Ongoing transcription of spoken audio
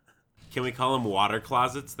Can we call them water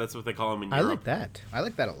closets? That's what they call them in Europe. I like that. I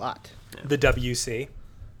like that a lot. Yeah. The WC.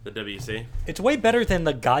 The WC. It's way better than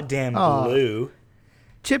the goddamn glue.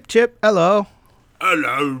 Chip, hello.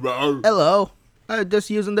 Hello, bro. Hello. Just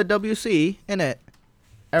using the WC, innit?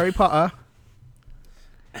 Harry Potter.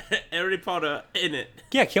 Harry Potter in it.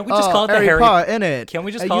 Yeah, can't we just call it the Harry Potter, innit? Can't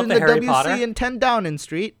we just call it the Harry WC Potter? in 10 Downing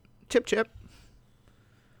Street. Chip.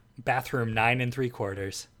 Bathroom 9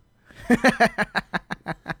 3/4.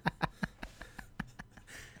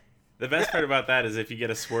 The best part about that is if you get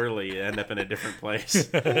a swirly, you end up in a different place.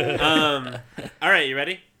 All right, you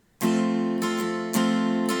ready?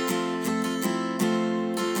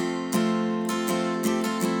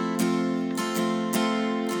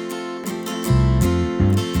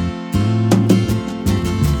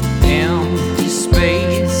 Empty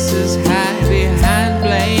spaces hide behind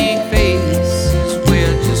blank faces.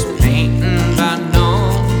 We're just painting by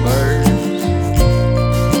numbers,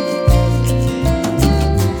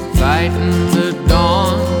 fighting the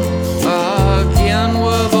dawn again.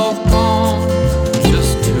 We're both gone,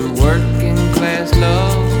 just two working class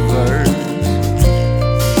lovers.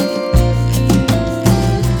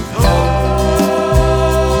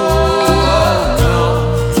 Oh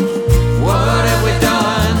no, what have we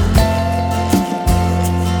done?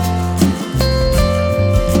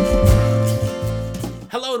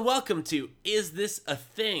 Hello and welcome to Is This a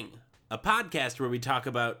Thing? A podcast where we talk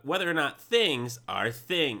about whether or not things are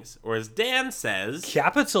things. Or as Dan says,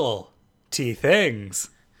 Capital T things.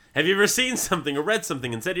 have you ever seen something or read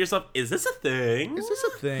something and said to yourself, is this a thing? Is this a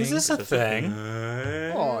thing? Is this a thing?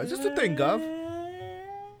 Oh, is this a thing, Gov?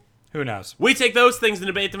 Who knows? We take those things and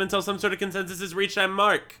debate them until some sort of consensus is reached. I'm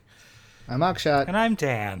Mark. I'm Akshat. And I'm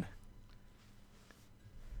Dan.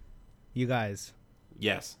 You guys,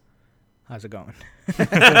 Yes. how's it going?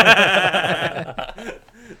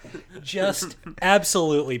 Just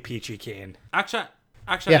absolutely peachy keen. Akshat,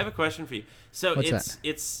 Yeah. I have a question for you. So What's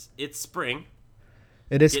it's spring.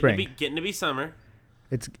 It is Getting spring. to be, getting to be summer.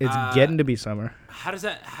 It's getting to be summer. How's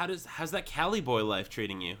that Cali boy life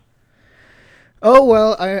treating you? Oh,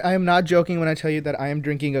 well, I am not joking when I tell you that I am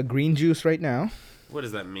drinking a green juice right now. What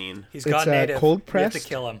does that mean? He's It's, got native. cold We have to pressed.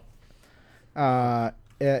 kill him.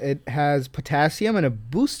 It has potassium and a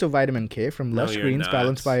boost of vitamin K from No, lush you're greens, not.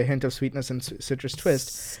 balanced by a hint of sweetness and citrus twist.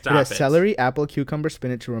 Stop it has it. celery, apple, cucumber,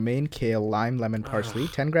 spinach, romaine, kale, lime, lemon, parsley,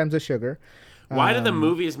 10 grams of sugar. Why do the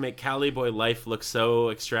movies make Cali boy life look so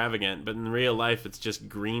extravagant, but in real life it's just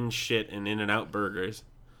green shit and In-N-Out burgers?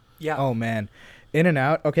 Yeah. Oh, man.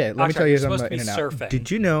 In-N-Out. Okay, let me Akshat, tell you you're something supposed about to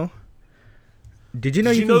be In-N-Out. surfing. Did you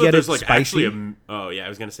know you know can that get it there's like spicy? actually oh yeah, I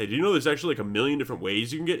was gonna say, do you know there's actually like a million different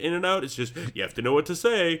ways you can get In-N-Out? It's just you have to know what to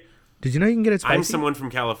say. Did you know you can get it spicy? I'm someone from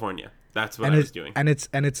California. That's what and I it's was doing. and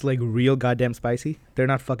it's like real goddamn spicy. They're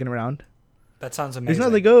not fucking around. That sounds It's amazing.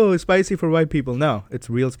 not like, oh, it's spicy for white people. No, it's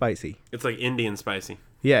real spicy. It's like Indian spicy.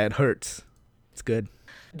 Yeah, it hurts. It's good.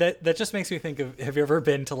 That just makes me think of, have you ever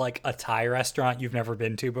been to like a Thai restaurant you've never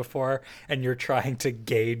been to before and you're trying to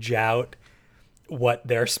gauge out what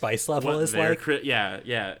their spice level is their like?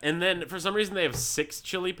 yeah. And then for some reason they have 6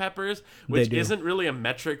 chili peppers, which do. isn't really a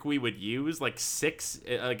metric we would use. Like 6,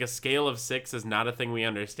 like a scale of 6 is not a thing we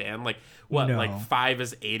understand. Like what? No. Like 5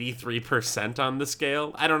 is 83% on the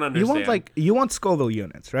scale. I don't understand. You want Scoville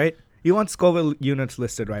units, right? You want Scoville units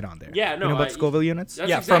listed right on there. Yeah, no, You know about Scoville units? That's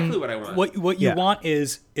Yeah, exactly from what I want. What you Yeah. want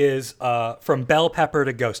is from bell pepper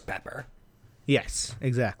to ghost pepper. Yes,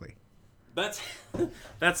 exactly. That's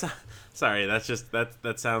sorry. That's just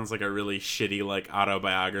that sounds like a really shitty like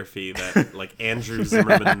autobiography that like Andrew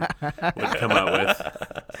Zimmerman would come out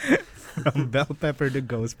with. From bell pepper to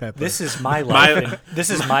ghost pepper. This is my life. This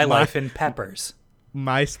is my life in peppers.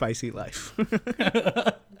 My spicy life.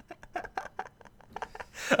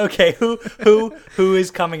 Okay, who is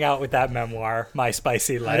coming out with that memoir, My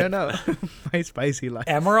Spicy Life? I don't know. My spicy life.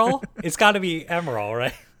 Emerald? It's got to be Emerald,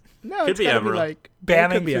 right? No, Could it's be gotta Emerald. be like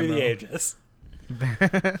Banning it could be through the Emerald. ages.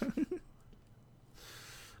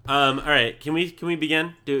 All right, can we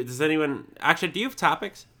begin? Does anyone actually? Do you have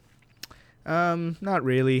topics? Not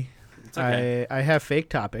really. It's okay. I have fake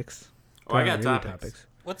topics. Oh, I Not got really topics.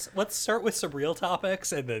 Let's start with some real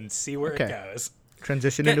topics and then see where Okay. it goes.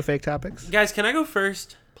 Transition Okay. into fake topics. Guys, can I go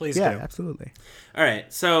first? Please Yeah, do. absolutely. All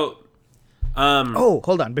right, so Oh,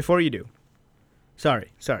 hold on. Before you do.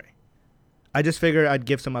 Sorry. I just figured I'd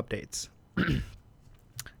give some updates.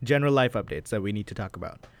 General life updates that we need to talk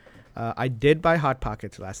about. I did buy Hot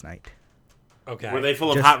Pockets last night. Okay. were they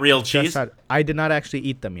full of Just- hot real just cheese? I did not actually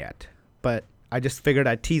eat them yet, but I just figured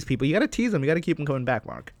I'd tease people. You got to tease them. You got to keep them coming back,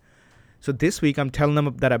 Mark. So this week, I'm telling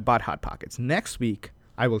them that I bought Hot Pockets. Next week,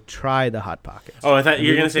 I will try the Hot Pockets. Oh, I thought you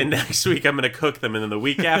were going to say next week I'm going to cook them, and then the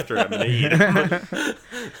week after I'm going to eat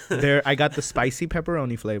them. I got the spicy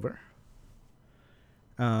pepperoni flavor.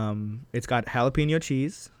 It's got jalapeno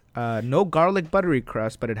cheese. No garlic buttery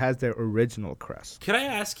crust, but it has their original crust. Could I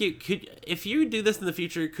ask you, if you do this in the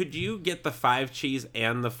future, could you get the 5 cheese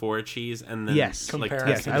and the 4 cheese and then Yes, like Compare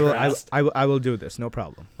test and it? contrast. I will do this. No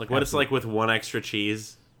problem. Like what it's like with 1 extra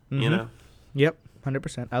cheese, you know? Yep,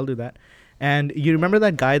 100%. I'll do that. And you remember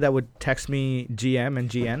that guy that would text me GM and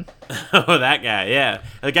GN? Oh, that guy, yeah.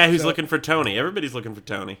 The guy who's looking for Tony. Everybody's looking for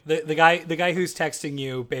Tony. The guy who's texting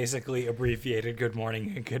you basically abbreviated good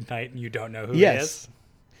morning and good night, and you don't know who he is.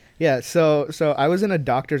 Yeah, so I was in a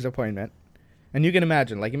doctor's appointment, and you can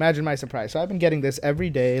imagine my surprise. So I've been getting this every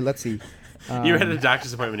day. Let's see. You were at a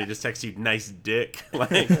doctor's appointment, he just texts you, nice dick.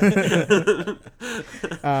 Like,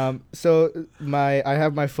 So I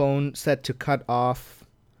have my phone set to cut off,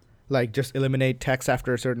 like just eliminate text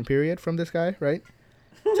after a certain period from this guy, right?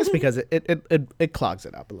 Just because it clogs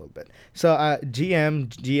it up a little bit. So GM,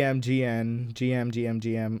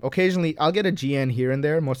 GM. Occasionally, I'll get a GN here and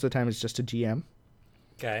there. Most of the time, it's just a GM.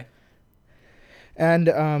 Okay.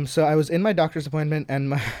 And so I was in my doctor's appointment,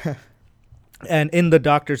 and in the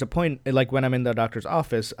doctor's appointment, like when I'm in the doctor's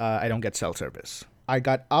office, I don't get cell service. I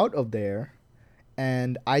got out of there,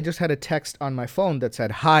 and I just had a text on my phone that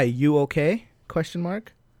said, "Hi, you okay?" ?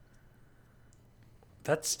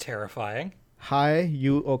 That's terrifying. Hi,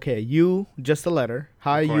 you okay? You, just a letter.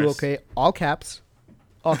 Hi, Of you course. okay? All caps.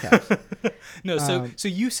 All caps. No, so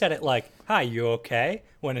you said it like, "Hi, you okay?"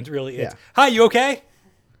 when it's really it's, Yeah. "Hi, you okay?"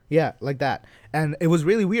 Yeah, like that. And it was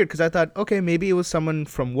really weird because I thought, okay, maybe it was someone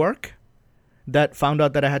from work that found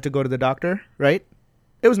out that I had to go to the doctor, right?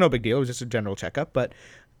 It was no big deal. It was just a general checkup, but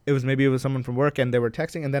maybe it was someone from work and they were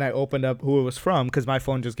texting, and then I opened up who it was from because my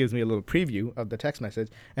phone just gives me a little preview of the text message,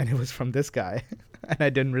 and it was from this guy. And I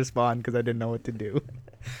didn't respond because I didn't know what to do.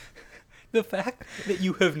 The fact that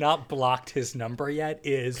you have not blocked his number yet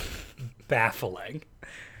is baffling.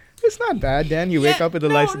 It's not bad, Dan. You wake up with a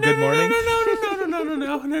nice good morning.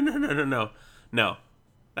 No.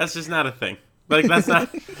 That's just not a thing. Like that's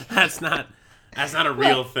not a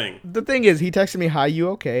real thing. The thing is, he texted me, "Hi, you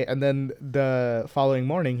okay?" And then the following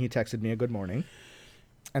morning, he texted me a good morning.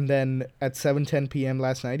 And then at 7:10 p.m.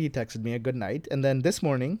 last night, he texted me a good night. And then this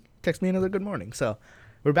morning, texted me another good morning. So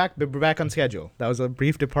we're back on schedule. That was a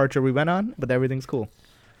brief departure we went on, but everything's cool.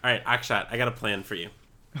 All right, Akshat, I got a plan for you.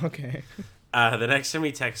 Okay. The next time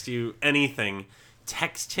he texts you anything,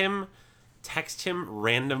 text him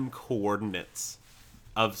random coordinates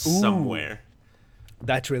of somewhere.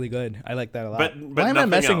 That's really good. I like that a lot. But Why am I nothing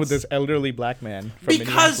messing with else. this elderly black man? From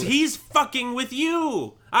Because Minneapolis? he's fucking with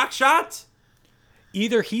you, Akshat.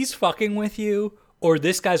 Either he's fucking with you or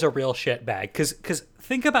this guy's a real shitbag. Because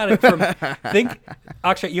think about it from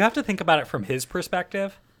Akshay, you have to think about it from his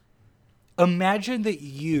perspective. Imagine that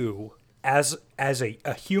you, as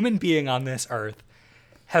a human being on this earth,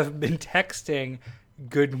 have been texting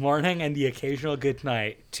good morning and the occasional good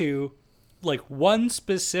night to like one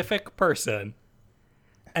specific person,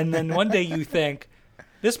 and then one day you think,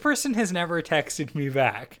 this person has never texted me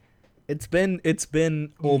back. It's been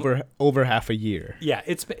over half a year. Yeah,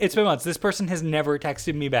 it's been months. This person has never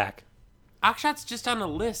texted me back. Akshat's just on a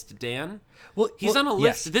list, Dan. Well, He's on a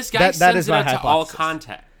list. yes. This guy That sends is it my out to all hypothesis.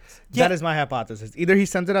 contacts. Yeah. That is my hypothesis. Either he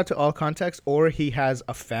sends it out to all contacts, or he has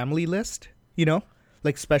a family list,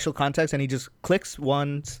 like special contacts, and he just clicks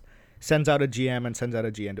once, sends out a GM, and sends out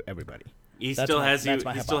a GN to everybody. He That's still my- has you. that's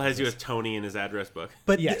my He still has you as hypothesis. Tony in his address book.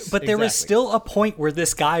 But Yes, but there is exactly. still a point where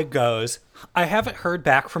this guy goes, I haven't heard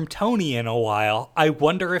back from Tony in a while. I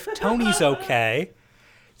wonder if Tony's okay.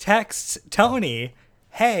 Texts Tony,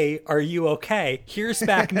 hey, are you okay? Hears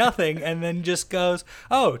back nothing, and then just goes,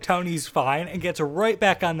 oh, Tony's fine, and gets right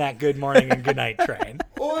back on that good morning and good night train.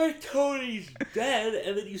 Or Tony's dead,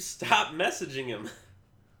 and then you stop messaging him.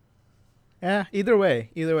 Yeah, either way.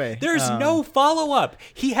 There's no follow-up.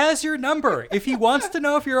 He has your number. If he wants to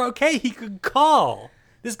know if you're okay, he could call.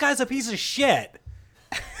 This guy's a piece of shit.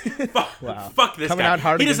 Fuck this Coming guy. out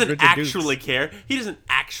hard He against doesn't Richard actually care. He doesn't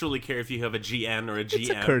actually care if you have a GN or a GM. It's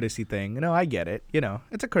a courtesy thing. I get it.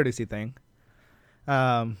 It's a courtesy thing.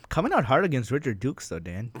 Coming out hard against Richard Dukes, though,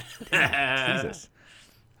 Dan. Jesus.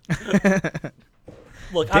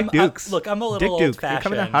 Look, Dick Dukes. I'm a little Dick Duke. You're old-fashioned.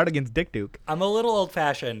 coming out hard against Dick Duke. I'm a little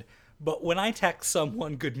old-fashioned, but when I text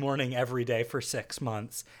someone good morning every day for 6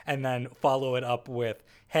 months and then follow it up with,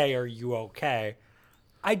 hey, are you okay?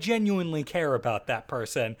 I genuinely care about that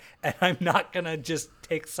person, and I'm not going to just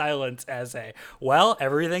take silence as well,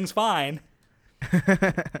 everything's fine.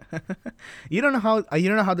 You don't know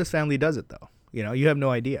how this family does it, though. You have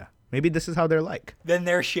no idea. Maybe this is how they're like. Then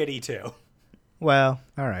they're shitty too. Well,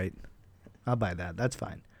 all right. I'll buy that. That's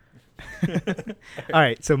fine. All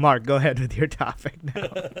right. So, Mark, go ahead with your topic now.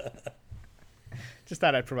 Just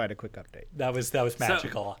thought I'd provide a quick update. That was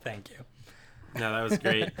magical. Thank you. No, that was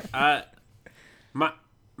great.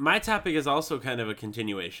 My topic is also kind of a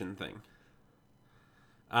continuation thing.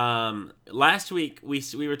 Last week we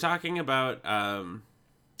were talking about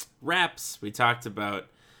wraps. We talked about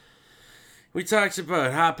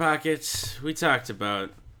Hot Pockets. We talked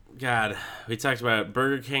about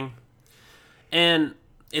Burger King, and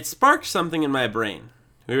it sparked something in my brain.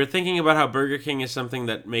 We were thinking about how Burger King is something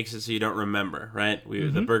that makes it so you don't remember, right?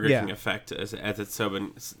 The Burger King effect, as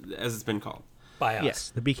it's been called By us. Yes,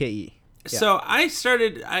 the BKE. Yeah. So I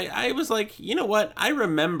was like, you know what? I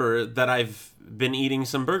remember that I've been eating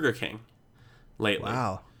some Burger King lately.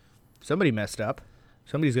 Wow. Somebody messed up.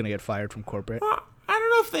 Somebody's going to get fired from corporate. Well, I don't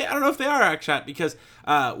know if they are, Akshat, because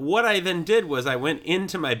what I then did was I went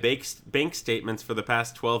into my bank statements for the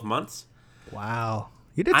past 12 months. Wow.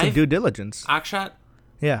 You did some due diligence. Akshat,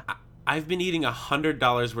 Yeah. I've been eating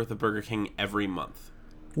 $100 worth of Burger King every month.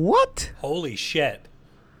 What? Holy shit.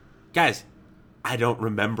 Guys, I don't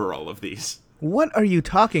remember all of these. What are you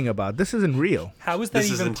talking about? This isn't real. How is that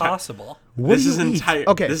This is even possible? What This do is you eat?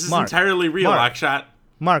 Okay, This is Mark, entirely real, Mark. Akshat.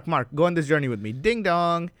 Mark, go on this journey with me. Ding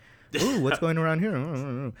dong. Ooh, what's going around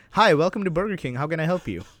here? Hi, welcome to Burger King. How can I help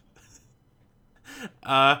you?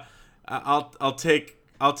 I'll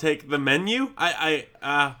take the menu.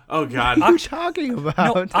 Oh God. What are you talking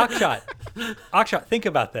about? No, Akshat, think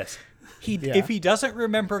about this. If he doesn't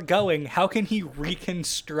remember going, how can he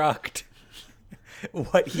reconstruct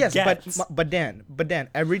what he gets? but Dan,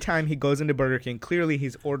 every time he goes into Burger King, clearly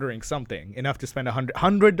he's ordering something enough to spend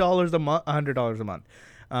 $100 a month. $100 a month.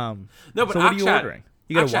 No, but so what are you Akshat, ordering?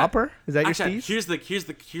 You got a Akshat, Whopper? Is that your Akshat,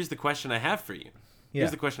 Steve? here's the question I have for you. Yeah.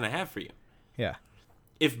 Here's the question I have for you. Yeah.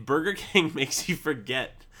 If Burger King makes you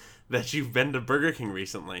forget that you've been to Burger King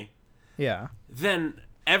recently, Yeah. then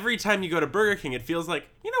every time you go to Burger King, it feels like,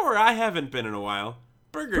 you know where I haven't been in a while?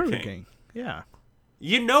 Burger King. Yeah.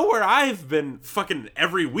 You know where I've been fucking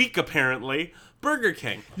every week, apparently? Burger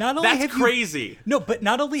King. Not only That's have you- crazy. No, but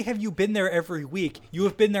not only have you been there every week, you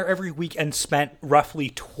have been there every week and spent roughly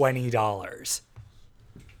 $20.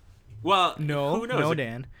 Well, No, who knows? no,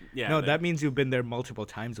 Dan. Yeah, no, that- that means you've been there multiple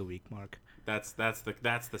times a week, Mark. That's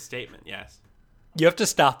the statement. Yes. You have to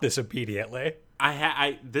stop this immediately.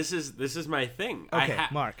 This is my thing. Okay,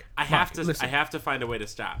 Mark, I have to. listen. I have to find a way to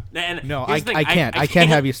stop. And No, here's I the thing, can't. I can't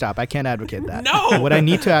have you stop. I can't advocate that. No! What I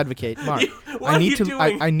need to advocate, Mark. What are you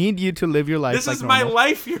doing? I need you to live your life This like is my normal.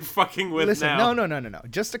 life you're fucking with Listen, now. no.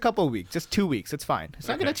 Just a couple weeks. Just 2 weeks. It's fine. It's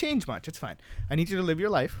not Okay. going to change much. It's fine. I need you to live your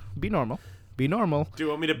life. Be normal. Be normal. Do you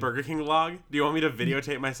want me to Burger King log? Do you want me to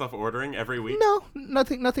videotape myself ordering every week? No,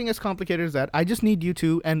 nothing as complicated as that. I just need you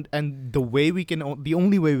to, and the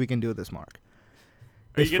only way we can do this, Mark.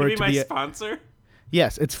 Are is you for gonna it be to my be a- sponsor?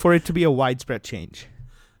 Yes, it's for it to be a widespread change.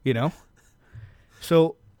 You know?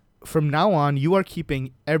 So from now on, you are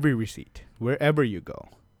keeping every receipt wherever you go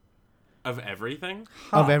Of everything?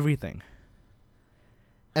 of everything.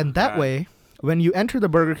 And that God. way, when you enter the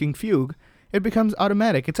Burger King fugue, it becomes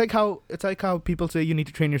automatic. It's like how people say you need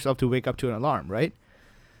to train yourself to wake up to an alarm, right?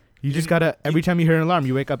 You just gotta, every time you hear an alarm,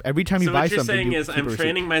 you wake up. Every time you So buy what you're something, saying you is keep a I'm receipt.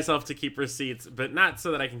 training myself to keep receipts, but not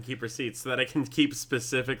so that I can keep receipts, so that I can keep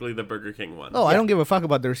specifically the Burger King ones. Oh, I don't give a fuck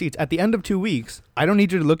about the receipts. At the end of 2 weeks, I don't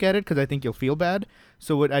need you to look at it because I think you'll feel bad.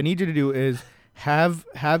 So what I need you to do is have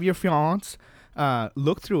your fiance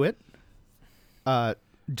look through it,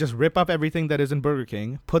 just rip up everything that is in Burger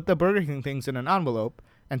King, put the Burger King things in an envelope,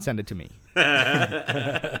 and send it to me.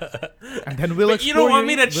 And then we'll But you don't explore want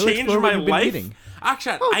me to we'll change explore what my you've been life? eating.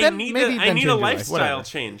 Akshat, Oh, I then need maybe a then change your life, lifestyle whatever.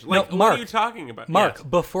 change. No, Like, what Mark, are you talking about? Mark, Yes.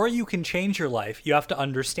 before you can change your life, you have to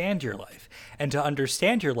understand your life. And to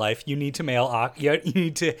understand your life, you need to you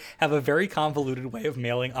need to have a very convoluted way of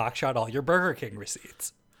mailing Akshat all your Burger King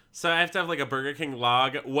receipts. So I have to have like a Burger King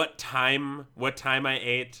log, what time I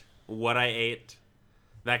ate, what I ate,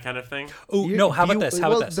 that kind of thing. Oh, no, how about this? How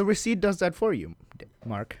well, about this? the receipt does that for you,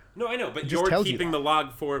 Mark. No, I know, but just you're tells you keeping that. the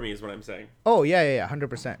log for me is what I'm saying. Oh, yeah,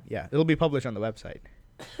 100%. Yeah, it'll be published on the website.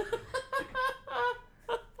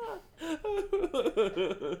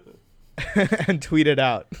 And tweet it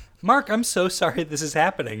out. Mark, I'm so sorry this is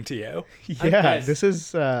happening to you. Yeah, guys- this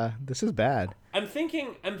is bad. I'm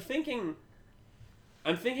thinking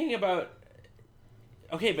about.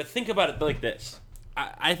 Okay, but think about it like this.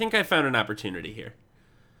 I think I found an opportunity here.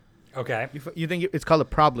 Okay. You think it's called a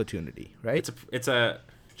problatunity, right? It's a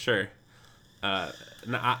sure. No,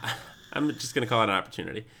 I'm just gonna call it an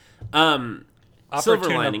opportunity. Silver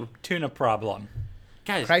lining. Tuna problem.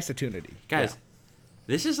 Guys, Christoptunity. Guys,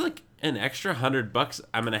 this is like an extra $100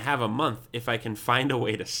 I'm gonna have a month if I can find a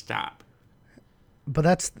way to stop.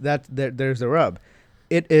 But there's the rub.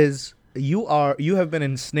 It is you have been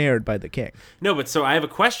ensnared by the king. No, but so I have a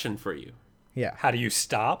question for you. Yeah. How do you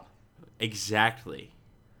stop? Exactly.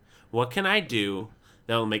 What can I do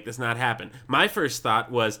that will make this not happen? My first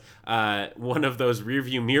thought was one of those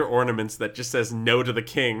rearview mirror ornaments that just says "No to the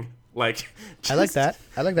King." Like, I like that.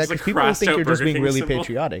 Because people will think you're just Burger being King really symbol.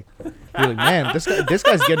 patriotic. You're like, man, this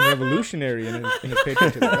guy's getting revolutionary in his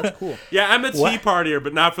patriotism. That's cool. Yeah, I'm a tea partier,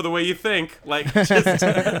 but not for the way you think. Like, just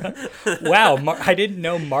Wow, I didn't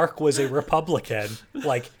know Mark was a Republican.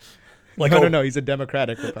 No, he's a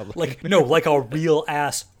Democratic Republican. Like a real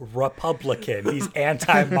ass Republican. He's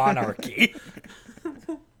anti-monarchy.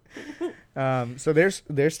 So there's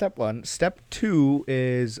step one. Step two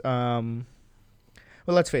is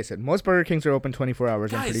well, let's face it. Most Burger Kings are open 24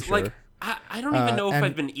 hours. I'm pretty guys, sure. like, I don't even know if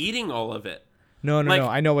I've been eating all of it. No.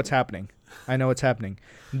 I know what's happening.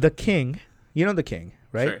 The king, you know the king,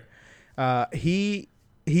 right? Sure.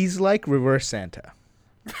 He's like reverse Santa.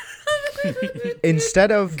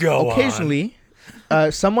 Instead of Go occasionally,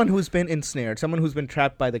 someone who's been ensnared, someone who's been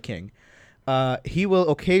trapped by the king, he will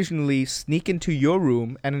occasionally sneak into your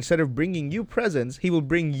room, and instead of bringing you presents, he will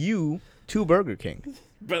bring you to Burger King.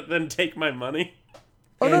 But then take my money.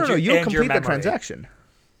 Oh no! You'll and your complete the memory. transaction,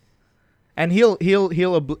 and he'll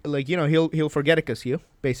forgeticus you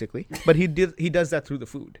basically. But he does that through the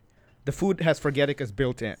food. The food has forgeticus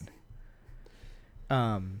built in.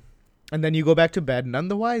 And then you go back to bed none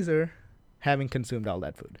the wiser, having consumed all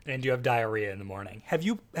that food. And you have diarrhea in the morning. Have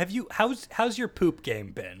you? How's your poop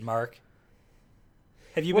game been, Mark?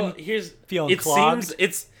 Have you been feeling clogged?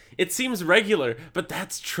 It seems regular, but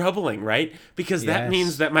that's troubling, right? Because that Yes.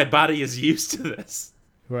 means that my body is used to this.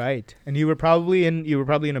 Right, and you were probably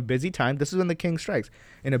in a busy time. This is when the king strikes.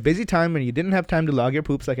 In a busy time when you didn't have time to log your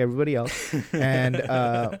poops like everybody else, and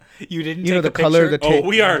You didn't. you know, take the a color, picture? the Oh,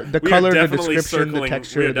 we are the we color, are the definitely description, circling, the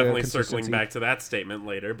texture, we are the definitely circling consistency. back to that statement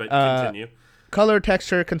later, but continue. Color,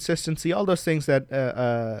 texture, consistency, all those things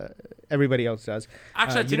that everybody else does.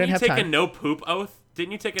 Actually, didn't you take a no poop oath?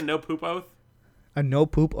 Didn't you take a no poop oath? A no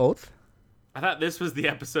poop oath? I thought this was the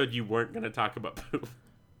episode you weren't going to talk about poop.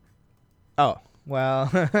 Oh, well,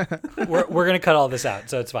 We're gonna cut all this out,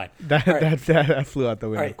 so it's fine. that flew out the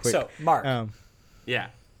window All right, quick. so Mark, Yeah.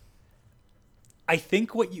 I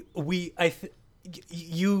think what you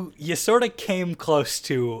sort of came close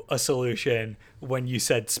to a solution when you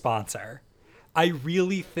said sponsor. I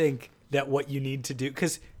really think that what you need to do,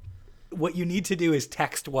 because what you need to do is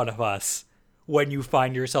text one of us when you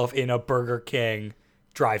find yourself in a Burger King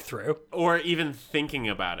drive-through. Or even thinking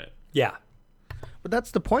about it. Yeah. But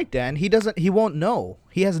that's the point, Dan. He won't know.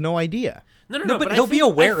 He has no idea. No, but I he'll be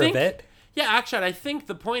think- aware I think- of it. Yeah, actually, I think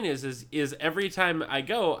the point is every time I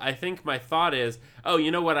go, I think my thought is, oh, you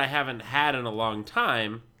know what I haven't had in a long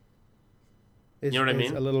time? Is, You know what I is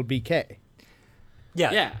mean? A little BK.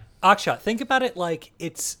 Yeah. Yeah. Akshat, think about it like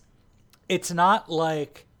it's not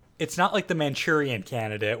like the Manchurian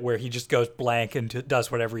Candidate where he just goes blank and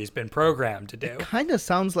does whatever he's been programmed to do. Kind of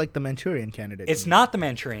sounds like the Manchurian Candidate. It's to me. not the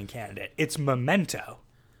Manchurian Candidate. It's Memento.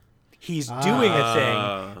 He's doing a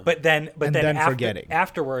thing, but then forgetting.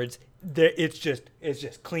 afterwards, it's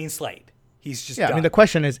just clean slate. He's just Yeah, done. I mean, the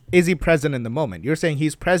question is he present in the moment? You're saying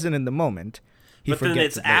he's present in the moment. He But then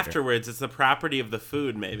forgets it's it later. afterwards. It's the property of the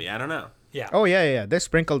food, maybe. I don't know. yeah. Oh, yeah. They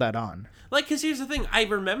sprinkle that on. Like, because here's the thing. I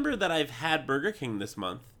remember that I've had Burger King this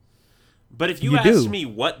month. But if you You asked do. me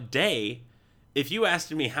what day, if you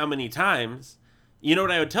asked me how many times, you know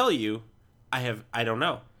what I would tell you? I don't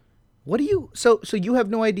know. What do you... So you have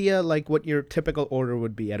no idea, like, what your typical order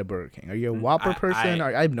would be at a Burger King? Are you a Whopper person?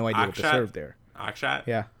 I have no idea what to Akshat- serve there. Akshat,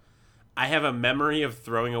 Yeah. I have a memory of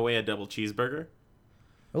throwing away a double cheeseburger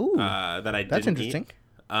Ooh, that I that's didn't interesting. eat.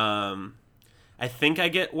 I think I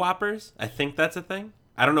get Whoppers. I think that's a thing.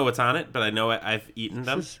 I don't know what's on it, but I know I've eaten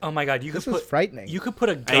them. is- Oh my God! You This could is put frightening. You could put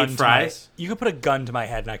a gun. ate fries. You could put a gun to my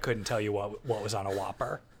head, and I couldn't tell you what was on a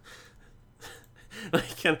Whopper.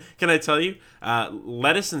 Like, can I tell you?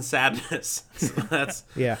 Lettuce and sadness. So that's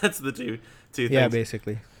Yeah. That's the two things. Yeah,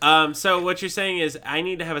 basically. So what you're saying is I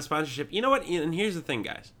need to have a sponsorship. You know what? And here's the thing,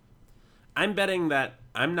 guys. I'm betting that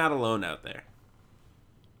I'm not alone out there.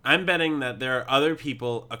 I'm betting that there are other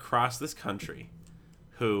people across this country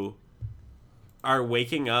who are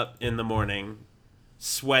waking up in the morning,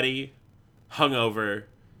 sweaty, hungover,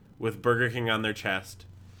 with Burger King on their chest,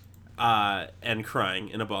 and crying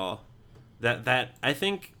in a ball. That I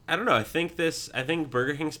think I don't know. I think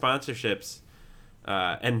Burger King sponsorships,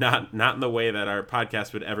 and not in the way that our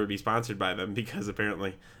podcast would ever be sponsored by them, because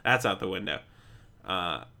apparently that's out the window.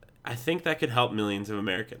 I think that could help millions of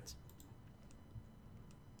Americans.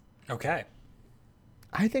 Okay.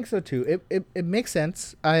 I think so too. It makes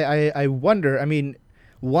sense. I wonder. I mean,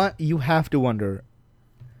 what you have to wonder.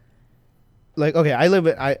 Like, okay,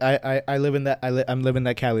 I'm living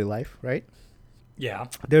that Cali life, right? Yeah.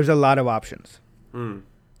 There's a lot of options. Mm.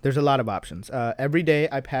 There's a lot of options. Every day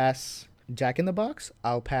I pass Jack in the Box.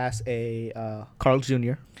 I'll pass a Carl's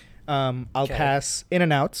Jr. I'll pass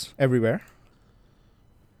In-N-Outs everywhere.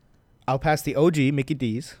 I'll pass the OG Mickey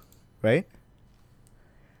D's, right?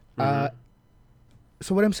 Mm-hmm.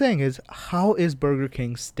 So what I'm saying is, how is Burger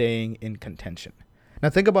King staying in contention? Now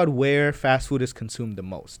think about where fast food is consumed the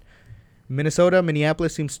most.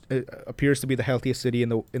 Minneapolis appears to be the healthiest city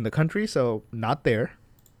in the country, so not there.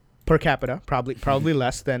 Per capita, probably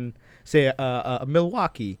less than say a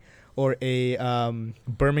Milwaukee or a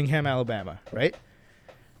Birmingham, Alabama, right?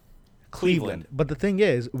 Cleveland. But the thing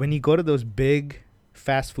is, when you go to those big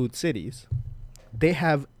fast food cities, they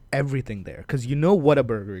have everything there because you know what a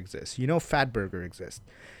burger exists. You know Fat Burger exists.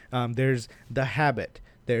 There's The Habit.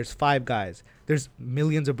 There's Five Guys. There's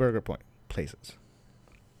millions of burger places.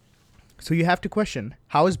 So you have to question,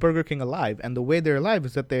 how is Burger King alive? And the way they're alive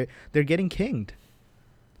is that they're getting kinged.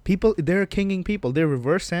 They're kinging people. They're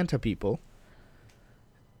reverse Santa people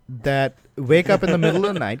that wake up in the middle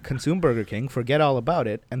of the night, consume Burger King, forget all about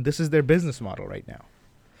it, and this is their business model right now.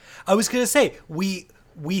 I was going to say, we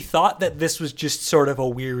thought that this was just sort of a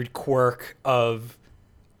weird quirk of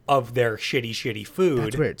their shitty food.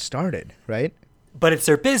 That's where it started, right? But it's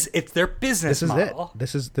their business model.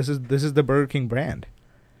 This is the Burger King brand.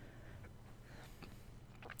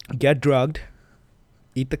 Get drugged,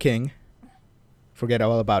 eat the king, forget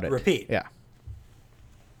all about it. Repeat. Yeah.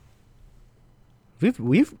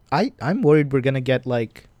 I'm worried we're gonna get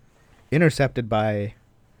like intercepted by,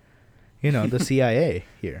 the CIA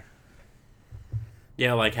here.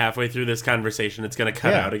 Yeah, like halfway through this conversation, it's gonna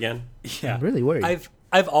cut out again. Yeah, I'm really worried.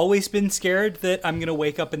 I've always been scared that I'm gonna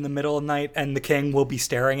wake up in the middle of the night and the king will be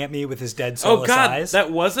staring at me with his dead soulless eyes.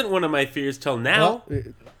 That wasn't one of my fears till now. Well,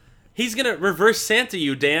 he's gonna reverse Santa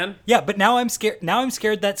you, Dan. Yeah, but now I'm scared. Now I'm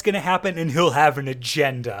scared that's gonna happen, and he'll have an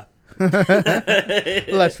agenda.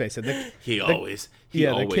 Let's face it. The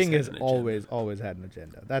king has always had an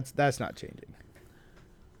agenda. That's not changing.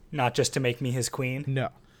 Not just to make me his queen. No,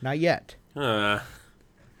 not yet. Not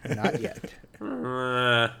yet.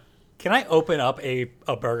 Can I open up a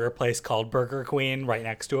burger place called Burger Queen right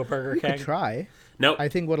next to a Burger King? You could try. Nope. I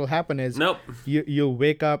think what'll happen is nope. You'll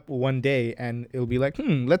wake up one day and it'll be like,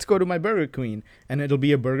 let's go to my Burger Queen, and it'll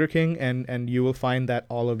be a Burger King, and you will find that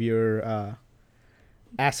all of your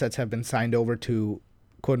assets have been signed over to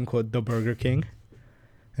quote unquote the Burger King,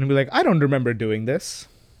 and be like, I don't remember doing this.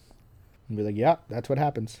 And be like, yeah, that's what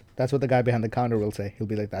happens. That's what the guy behind the counter will say. He'll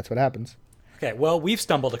be like, that's what happens. Okay, well, we've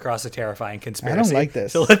stumbled across a terrifying conspiracy. I don't like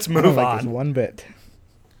this. So let's move on. This one bit.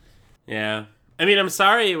 Yeah. I mean, I'm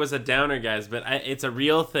sorry it was a downer, guys, but it's a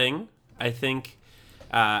real thing. I think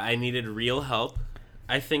I needed real help.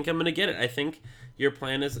 I think I'm going to get it. I think your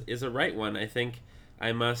plan is a right one. I think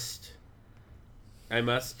I must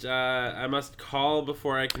call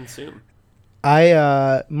before I consume.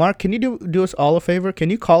 Mark, can you do us all a favor?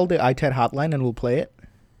 Can you call the iTED hotline and we'll play it?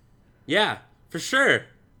 Yeah, for sure.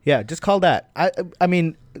 Yeah, just call that. I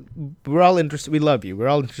mean, we're all interested. We love you. We're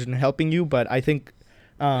all interested in helping you, but I think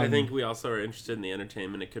I think we also are interested in the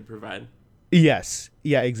entertainment it could provide. Yes.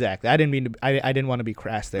 Yeah, exactly. I didn't mean to. I didn't want to be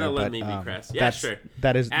crass there. No, let me be crass. Yeah, sure.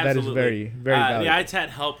 That is very, very valuable. The iTED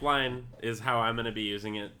helpline is how I'm going to be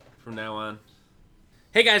using it from now on.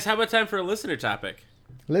 Hey, guys, how about time for a listener topic?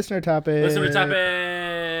 Listener topic.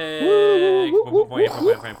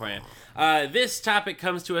 This topic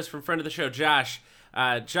comes to us from friend of the show, Josh.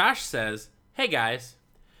 Josh says, hey, guys,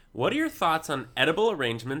 what are your thoughts on edible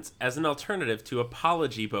arrangements as an alternative to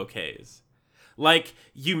apology bouquets? Like,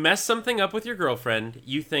 you mess something up with your girlfriend,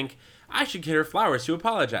 you think, I should get her flowers to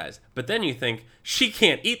apologize. But then you think, she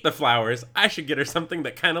can't eat the flowers, I should get her something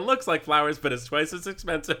that kind of looks like flowers but is twice as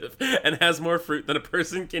expensive and has more fruit than a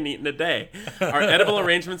person can eat in a day. Are edible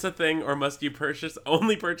arrangements a thing, or must you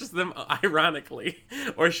only purchase them ironically?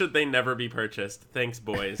 Or should they never be purchased? Thanks,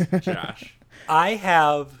 boys. Josh. I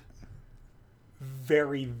have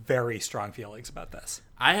very, very strong feelings about this.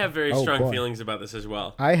 I have very strong feelings about this as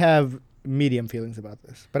well. I have medium feelings about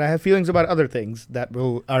this, but I have feelings about other things that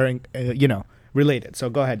are related.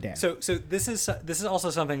 So go ahead, Dan. So this is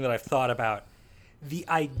also something that I've thought about. The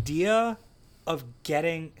idea of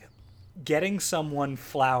getting someone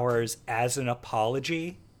flowers as an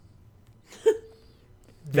apology,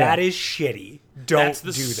 that is shitty. That's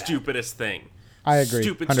the stupidest thing. I agree.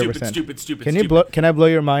 Stupid. Can I blow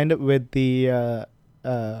your mind with the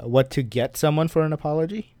what to get someone for an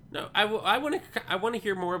apology? No, I want to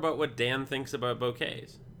hear more about what Dan thinks about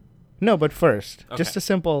bouquets. No, but first, Okay. just a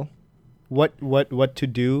simple, what to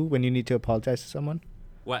do when you need to apologize to someone?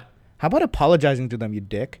 What? How about apologizing to them, you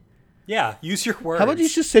dick? Yeah, use your words. How about you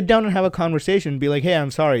just sit down and have a conversation and be like, hey, I'm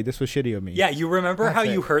sorry, this was shitty of me. Yeah, you remember That's how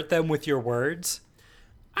it. you hurt them with your words?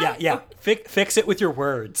 Yeah. Fix it with your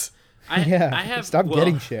words. I have Stop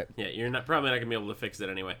getting shit. Yeah, you're probably not gonna be able to fix it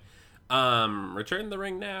anyway. Return the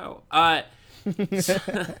ring now.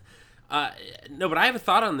 No, but I have a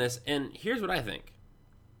thought on this, and here's what I think.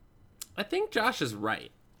 I think Josh is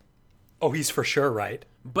right, Oh, he's for sure right.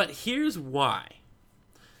 but here's why.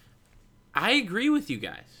 I agree with you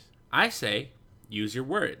guys. I say use your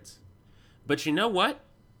words, but you know what?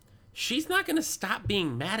 She's not going to stop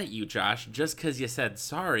being mad at you, Josh, just because you said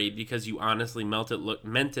sorry, because you honestly meant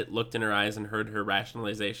it, looked in her eyes, and heard her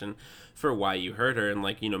rationalization for why you hurt her, and,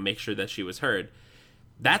 like, make sure that she was heard.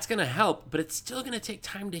 That's going to help, but it's still going to take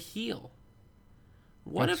time to heal.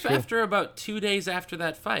 What That's if true. after about 2 days after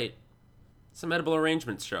that fight, some edible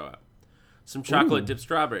arrangements show up? Some chocolate-dipped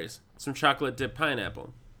strawberries, some chocolate-dipped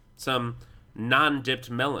pineapple, some non-dipped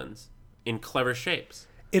melons in clever shapes.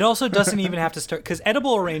 It also doesn't even have to start, because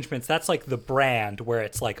edible arrangements, that's like the brand where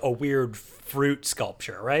it's like a weird fruit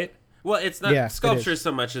sculpture, right? Well, it's not Yeah, it sculpture is.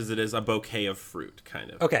 so much as it is a bouquet of fruit, kind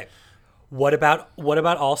of. Okay. What about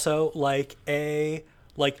also like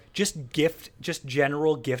just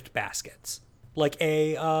general gift baskets? Like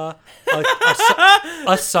a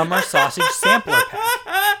summer sausage sampler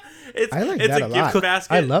pack. It's I like it's that a a gift lot.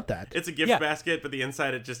 basket. I love that. It's a gift Yeah. basket, but the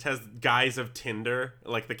inside it just has guys of Tinder,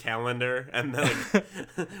 like the calendar, and then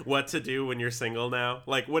like, what to do when you're single now.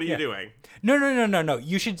 Like, what are you doing? No.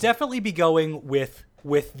 You should definitely be going with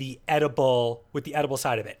the edible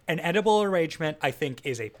side of it. An edible arrangement, I think,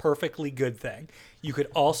 is a perfectly good thing. You could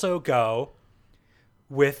also go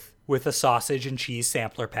with a sausage and cheese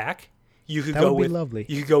sampler pack. You could That go would be with lovely.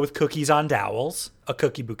 You could go with cookies on dowels, a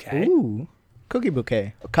cookie bouquet. Ooh, cookie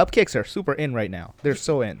bouquet. Cupcakes are super in right now. They're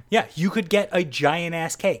so in. Yeah, you could get a giant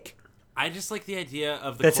ass cake I just like the idea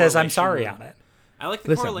of the that says "I'm correlation- sorry" on it. I like the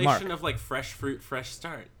Listen, correlation Mark. of like fresh fruit, fresh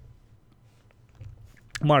start.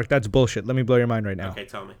 Mark, that's bullshit. Let me blow your mind right now. Okay,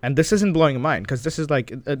 tell me. And this isn't blowing your mind because this is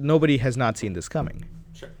like nobody has not seen this coming.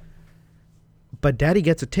 Sure. But Daddy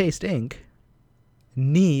Gets a Taste Inc.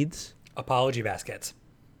 needs Apology baskets.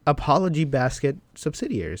 apology basket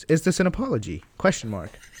subsidiaries. Is this an apology? Question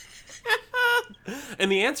mark.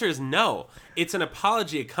 And the answer is no. It's an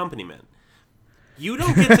apology accompaniment. You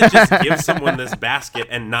don't get to just give someone this basket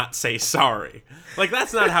and not say sorry. Like,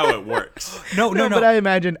 that's not how it works. No. But I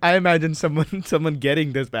imagine someone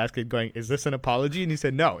getting this basket going, is this an apology? And he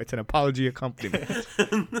said, no, it's an apology accompaniment.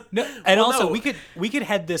 No, and Well, also no. we could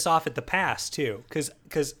head this off at the pass too, because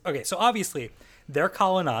okay, so obviously they're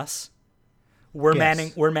calling us. We're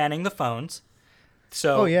Yes. manning the phones.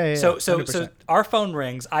 So Oh, yeah, so 100%. our phone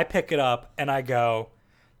rings. I pick it up and I go,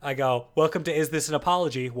 welcome to Is This an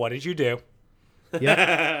Apology? What did you do?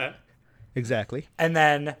 Yep. Exactly. And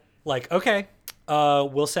then like, okay,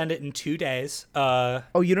 we'll send it in 2 days.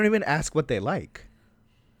 Oh, you don't even ask what they like.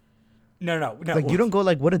 No. Like, you don't go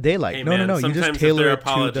like, what did they like? Hey, No. man, You sometimes just if tailor they're it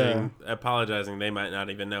to the... apologizing, they might not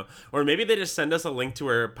even know. Or maybe they just send us a link to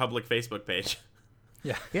our public Facebook page.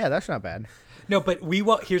 Yeah, that's not bad. No, but we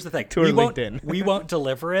won't. Here's the thing. To our we won't. LinkedIn. We won't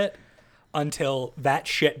deliver it until that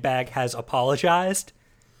shitbag has apologized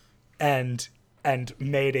and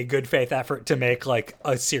made a good faith effort to make like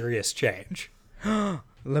a serious change. Let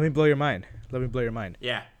me blow your mind.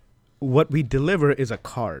 Yeah. What we deliver is a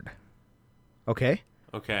card. Okay?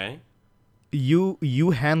 Okay.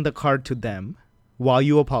 You hand the card to them while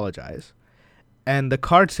you apologize. And the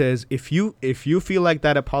card says, if you feel like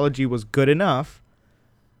that apology was good enough,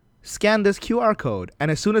 scan this QR code. And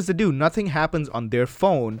as soon as they do, nothing happens on their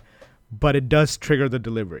phone, but it does trigger the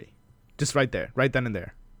delivery. Just right there, right then and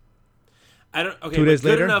there. I don't. Okay. 2 days but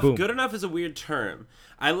good later, enough. boom. Good enough is a weird term.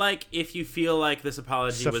 I like if you feel like this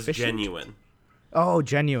apology was Sufficient? genuine. Oh,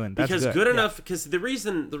 genuine. That's Because good. good enough. Because the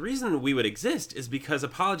reason we would exist is because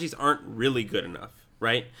apologies aren't really good enough,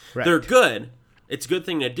 right? Right. They're good. It's a good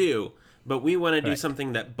thing to do, but we want to do Right.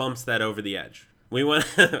 something that bumps that over the edge. We want.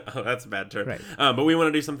 Oh, that's a bad term. Right. But we want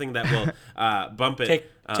to do something that will bump it.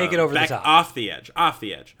 Take it over the back top. off the edge,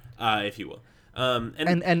 if you will.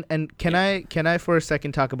 And can I for a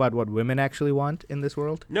second talk about what women actually want in this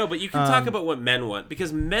world? No, but you can talk about what men want,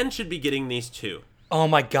 because men should be getting these too. Oh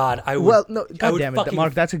my god! I would. Well, no, I God would damn it, fucking-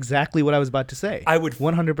 Mark. That's exactly what I was about to say. I would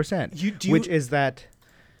 100%. You- which is that?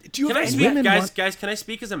 Do you Can I have any- speak, women guys? want- Guys, can I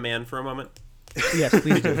speak as a man for a moment? Yes,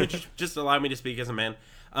 please do. Just allow me to speak as a man.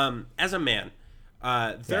 As a man,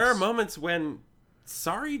 there Yes. are moments when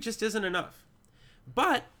sorry just isn't enough.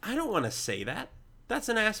 But I don't want to say that. That's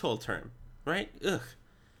an asshole term, right? Ugh.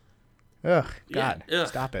 Ugh, God, Yeah, ugh.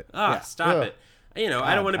 stop it. Stop Ugh. it. I don't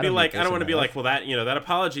God, want to I be don't like, need I don't this want to in be my like, well, that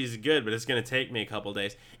apology is good, but it's going to take me a couple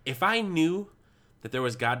days. If I knew that there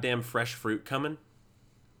was goddamn fresh fruit coming,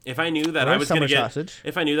 if I knew that Or I was going to summer get, sausage.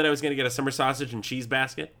 if I knew that I was going to get a summer sausage and cheese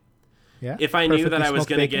basket, Yeah. if I knew that Perfectly I was smoked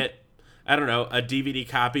going to bacon. get, I don't know, a DVD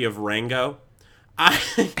copy of Rango,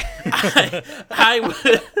 I would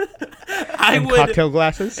Cocktail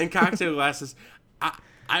glasses. and cocktail glasses.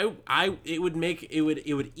 It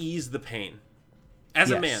would ease the pain.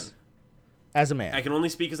 As a Yes. man, As a man. I can only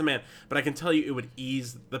speak as a man, but I can tell you it would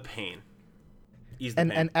ease the pain. Ease the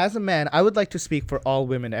pain. And as a man, I would like to speak for all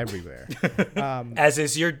women everywhere. As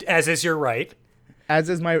is your right. as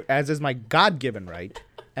is my God-given right,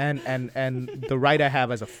 and the right I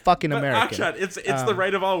have as a fucking But American. Akshat, it's the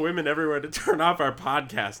right of all women everywhere to turn off our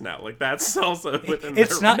podcast now. Like that's also within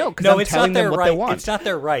It's their not. No, 'cause No, I'm it's not telling them their what they right. want. It's not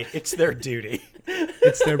their right. It's their duty.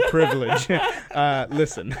 It's their privilege.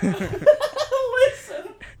 Listen.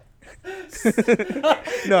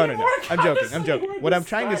 No. I'm joking. What I'm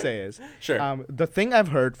trying to say is, Sure. the thing I've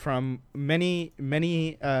heard from many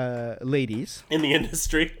ladies in the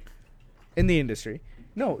industry. in the industry.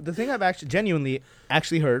 No, the thing I've genuinely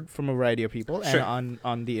heard from a variety of people Sure. and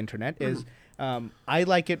on the internet is, I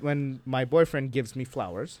like it when my boyfriend gives me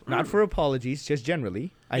flowers, not for apologies, just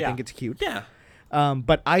generally. I Yeah. think it's cute. Yeah.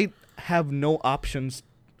 But I have no options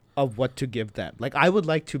of what to give them. Like, I would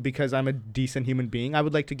like to, because I'm a decent human being, I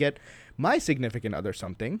would like to get my significant other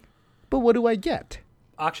something. But what do I get?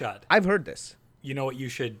 Akshat, I've heard this. you know what you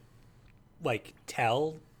should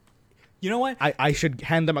tell? You know what? I should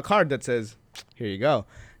hand them a card that says, "Here you go.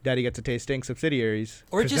 Daddy gets a tasting subsidiaries.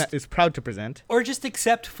 Or just- is proud to present." Or just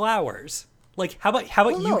accept flowers. Like, how about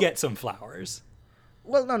Well, you no. get some flowers?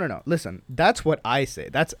 Well, no. Listen, that's what I say.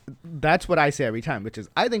 That's what I say every time, which is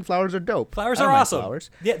I think flowers are dope. Flowers I don't are mind awesome. Flowers.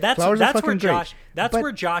 Yeah, that's Flowers are where fucking great. Josh. That's But-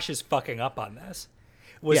 where Josh is fucking up on this.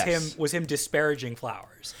 Was Yes. him disparaging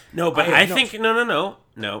flowers? No, but I think no.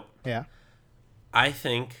 Yeah. I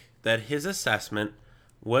think that his assessment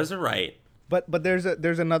was right. But there's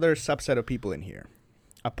another subset of people in here,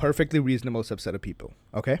 a perfectly reasonable subset of people.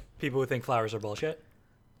 Okay, People who think flowers are bullshit.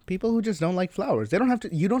 people who just don't like flowers. They don't have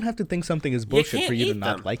to. You don't have to think something is bullshit for you to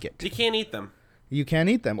not like it. You can't eat them. You can't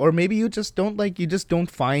eat them, or maybe you just don't like. You just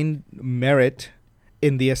don't find merit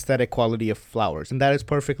in the aesthetic quality of flowers, and that is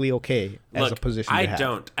perfectly okay as Look, a position. I to have.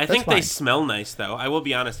 don't. I That's think they fine. smell nice, though. I will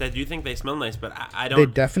be honest. I do think they smell nice, but I don't. They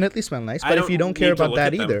definitely smell nice, I but if you don't care need to about look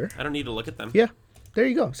that at them. either, I don't need to look at them. yeah, there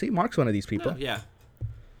you go. See, Mark's one of these people. Yeah.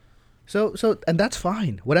 So, and that's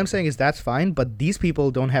fine. What I'm saying is that's fine, but these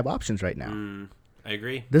people don't have options right now. I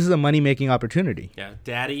agree. This is a money-making opportunity. Yeah.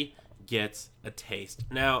 Daddy gets a taste.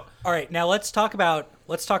 Now, All right, now let's talk about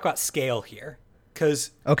scale here,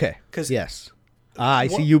 because Okay. 'Cause- yes. I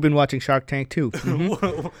see you've been watching Shark Tank too.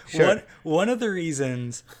 Mhm. Sure. one of the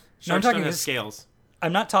reasons sharks I'm don't talking have scales.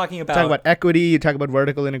 I'm not talking about Talk about equity. You talk about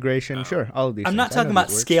vertical integration. Sure, all of these. I'm things. not I talking know about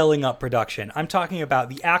these words. scaling up production. I'm talking about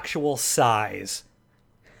the actual size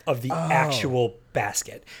of the actual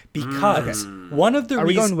basket, because one of the Are we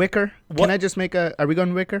reasons, going wicker? What- Can I just make a? Are we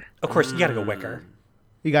going wicker? of course, you got to go wicker.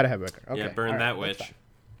 You gotta have wicker. Okay. Yeah, burn all right, that that's witch. fine.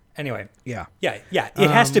 Anyway, Yeah. yeah. It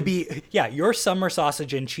has to be. Yeah, your summer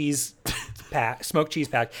sausage and cheese pack, smoked cheese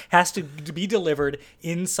pack, has to be delivered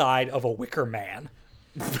inside of a wicker man.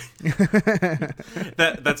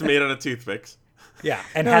 That's made out of toothpicks. Yeah,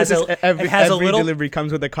 and No, has it's just every a little delivery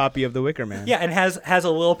comes with a copy of the Wicker Man. yeah, and has a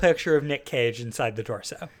little picture of Nick Cage inside the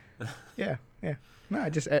torso. Yeah. No,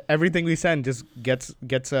 just everything we send just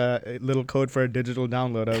gets a little code for a digital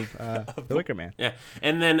download of the Wicker Man. Yeah,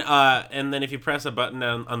 and then if you press a button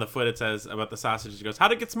on the foot, it says about the sausage. It goes, "How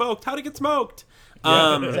to get smoked? How to get smoked?"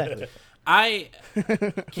 Exactly. I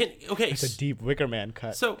can okay. It's a deep Wicker Man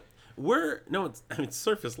cut. So it's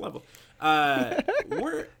surface level.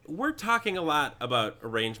 We're talking a lot about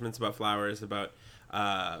arrangements, about flowers, about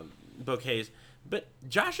bouquets. But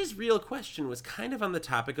Josh's real question was kind of on the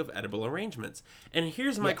topic of edible arrangements. And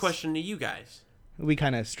here's my Yes. question to you guys. We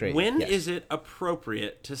kind of straight. When yes. is it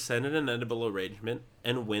appropriate to send an edible arrangement,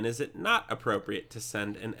 and when is it not appropriate to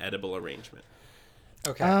send an edible arrangement?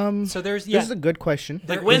 Okay. So there's This is a good question.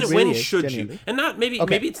 Like It when really is, should genuinely. you? And not maybe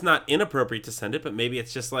Okay. it's not inappropriate to send it, but maybe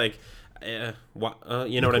it's just like,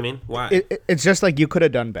 you know what I mean? Why? It's just like you could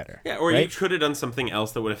have done better. Yeah, or you right? could have done something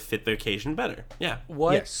else that would have fit the occasion better. Yeah.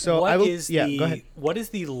 What Yes, so what I will- is yeah, the go ahead. what is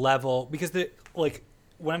the level, because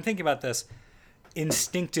when I'm thinking about this,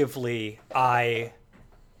 instinctively I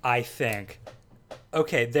think,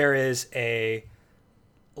 okay, there is a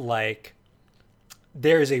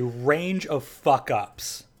there is a range of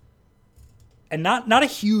fuck-ups, and not a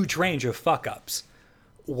huge range of fuck-ups,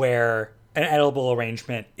 where an edible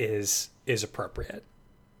arrangement is appropriate.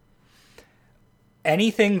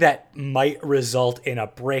 Anything that might result in a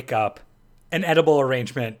breakup, an edible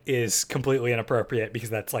arrangement is completely inappropriate because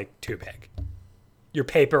that's like too big. You're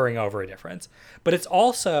papering over a difference. But it's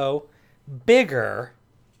also bigger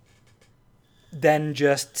than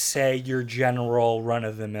just, say, your general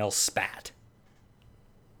run-of-the-mill spat.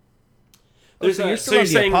 You're still on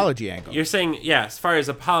the apology angle. You're saying, yeah, as far as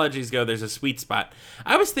apologies go, there's a sweet spot.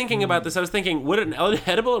 I was thinking about this. I was thinking, would an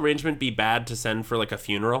edible arrangement be bad to send for like a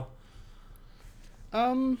funeral?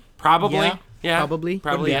 Probably. Yeah. Probably.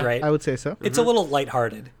 Would be great. I would say so. It's a little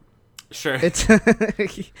lighthearted. Sure. It's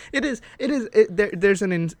it is there's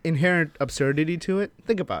an inherent absurdity to it.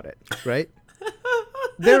 Think about it, right?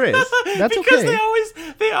 There is. That's because okay.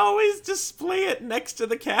 they always display it next to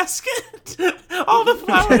the casket. All the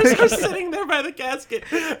flowers are sitting there by the casket,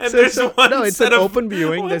 and there's one. No, it's set an of, open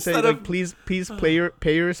viewing. They say set like, of- please pay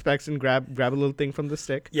your respects and grab a little thing from the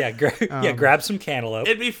stick. Yeah, grab some cantaloupe.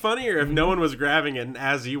 It'd be funnier if no one was grabbing it, and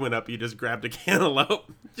as you went up, you just grabbed a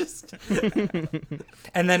cantaloupe. Just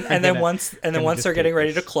And then once just they're getting take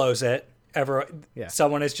ready this. to close it,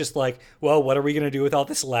 someone is just like, "Well, what are we gonna do with all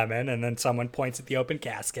this lemon?" And then someone points at the open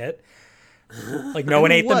casket, like no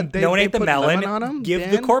one ate the put melon. lemon on 'em, Give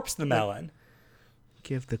the Dan? corpse the melon.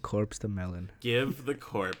 Give the corpse the melon. give the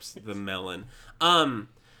corpse the melon.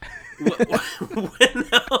 When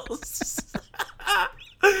else?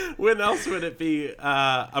 When else would it be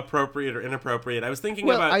appropriate or inappropriate? I was thinking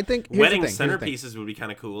Well, about I think- here's the wedding thing, here's the thing. centerpieces would be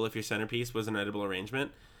kind of cool if your centerpiece was an edible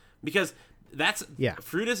arrangement, because that's Yeah.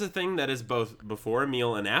 fruit is a thing that is both before a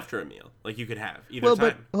meal and after a meal. Like you could have either Well,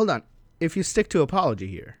 time. but hold on. If you stick to apology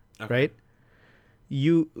here, Okay. right?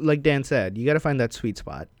 You, like Dan said, you got to find that sweet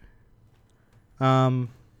spot.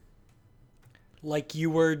 Like you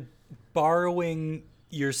were borrowing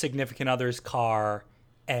your significant other's car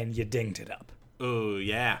and you dinged it up. Oh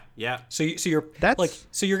yeah, yeah. So you're That's-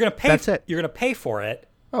 you're gonna pay. that's it. You're gonna pay for it.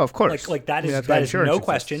 Oh, of course. Like that I mean, is that's why that is insurance no exists.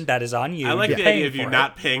 question. That is on you. I like You're the paying idea of you for it.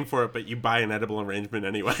 not paying for it, but you buy an edible arrangement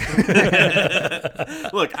anyway.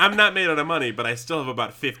 Look, I'm not made out of money, but I still have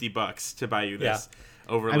about $50 to buy you this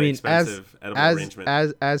overly I mean, expensive edible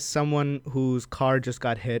arrangement. as someone whose car just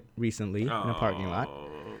got hit recently in a parking lot,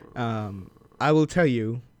 I will tell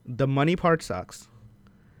you the money part sucks,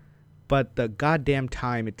 but the goddamn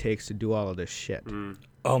time it takes to do all of this shit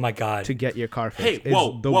Oh my god. to get your car Hey, fixed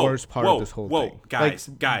is the worst part of this whole thing. Guys,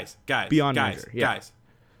 Like, guys, beyond guys, measure, yeah. guys.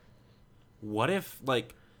 What if,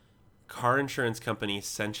 like, car insurance companies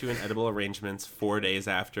sent you an edible arrangements 4 days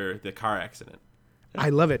after the car accident? I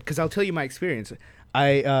love it because I'll tell you my experience.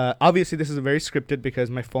 I obviously this is very scripted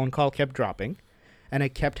because my phone call kept dropping, and I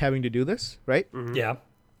kept having to do this, right? Yeah.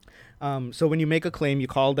 So when you make a claim, you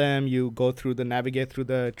call them, you go through navigate through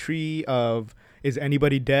the tree of, is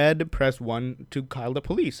anybody dead? Press 1 to call the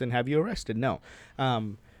police and have you arrested. No.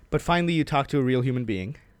 But finally you talk to a real human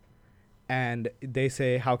being and they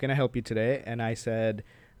say, how can I help you today? And I said,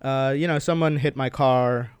 someone hit my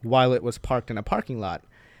car while it was parked in a parking lot.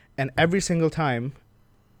 And every single time,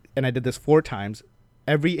 and I did this 4 times,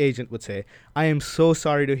 every agent would say, I am so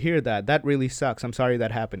sorry to hear that. That really sucks. I'm sorry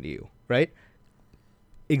that happened to you. Right?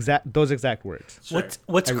 Those exact words. Sure.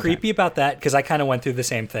 What's Every creepy about that? Because I kind of went through the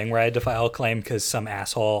same thing where I had to file a claim because some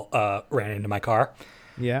asshole ran into my car.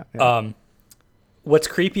 Yeah. What's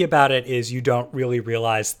creepy about it is you don't really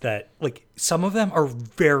realize that like some of them are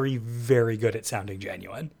very, very good at sounding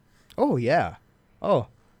genuine. Oh yeah. Oh,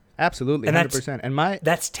 absolutely, And 100%. And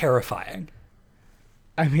That's terrifying.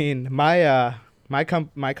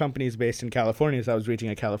 my company is based in California, so I was reaching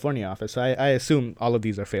a California office. So I assume all of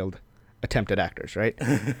these are failed attempted actors, right?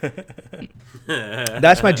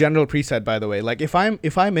 That's my general preset, by the way. Like if I'm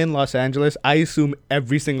in Los Angeles, I assume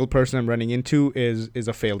every single person I'm running into is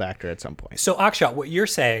a failed actor at some point. So Akshat, what you're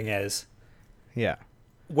saying is Yeah.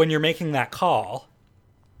 when you're making that call,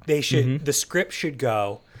 they should the script should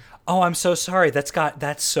go, "Oh, I'm so sorry.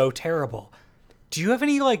 That's so terrible. Do you have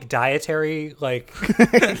any like dietary like do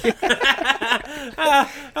you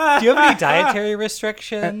have any dietary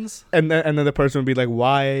restrictions?" And then the person would be like,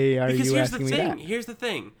 "Why are Because you here's the asking me thing. that?" Here's the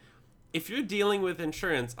thing. If you're dealing with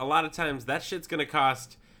insurance, a lot of times that shit's gonna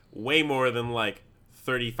cost way more than like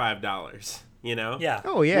 $35. You know? Yeah.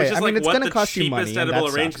 Oh yeah. Which is I mean, like it's what gonna the cost you cheapest money. And edible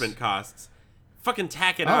that arrangement sucks. costs. Fucking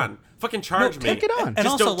tack it on. Fucking charge me. Take it on. And Just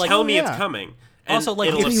also, don't like- tell me yeah. it's coming. And Also, like,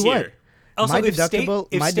 it'll if you what, appear. Also, My if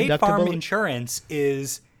deductible- my State Farm deductible- Insurance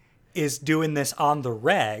is doing this on the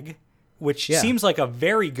reg, which Yeah. seems like a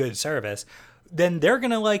very good service, then they're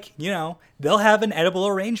gonna like, they'll have an edible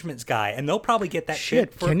arrangements guy, and they'll probably get that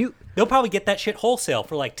shit. They'll probably get that shit wholesale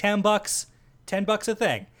for like $10, $10 a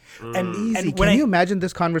thing. And Easy. and Can you imagine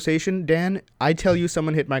this conversation, Dan? I tell you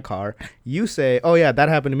someone hit my car. You say, oh, yeah, that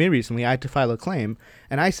happened to me recently. I had to file a claim.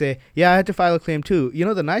 And I say, yeah, I had to file a claim too.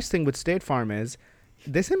 The nice thing with State Farm is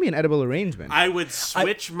they send me an edible arrangement. I would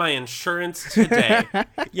switch my insurance today.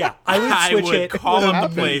 Yeah, I would call up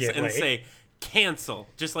the place and say, cancel.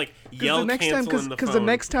 Just like yell cancel in the phone. Because the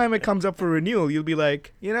next time it comes up for renewal, you'll be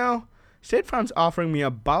like, State Farm's offering me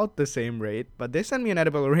about the same rate, but they send me an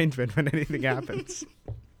edible arrangement when anything happens.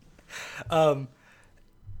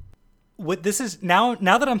 What this is now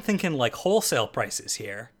that I'm thinking like wholesale prices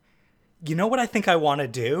here, what I think I want to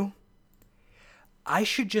do? I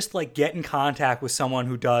should just like get in contact with someone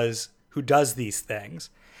who does these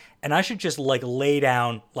things, and I should just like lay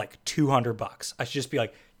down like $200. I should just be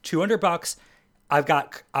like $200. I've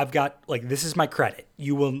got like, this is my credit.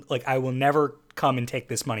 I will never come and take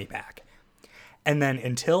this money back. And then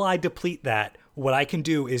until I deplete that, what I can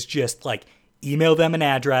do is just like email them an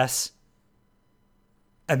address,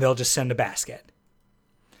 and they'll just send a basket.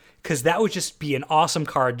 Because that would just be an awesome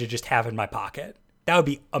card to just have in my pocket. That would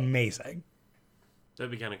be amazing.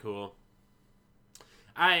 That'd be kind of cool.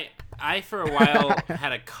 I for a while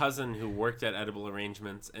had a cousin who worked at Edible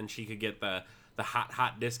Arrangements, and she could get the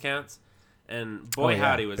hot discounts. And boy,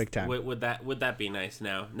 howdy, would that be nice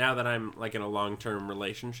now that I'm like in a long-term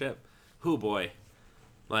relationship. Hoo boy.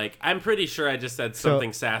 Like, I'm pretty sure I just said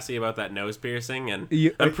something sassy about that nose piercing, and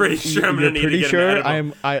I'm pretty sure I'm going to need to get an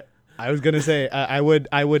edible. I was going to say, I would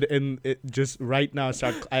just right now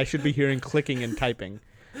I should be hearing clicking and typing.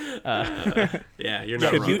 Yeah, you're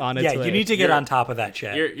not wrong. You need to get on top of that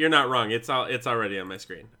shit. You're not wrong. It's already on my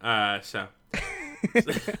screen. So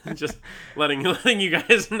just letting you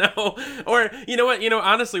guys know. Or you know what?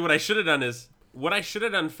 Honestly, what I should have done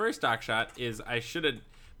first, Dockshot, is I should have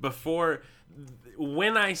before.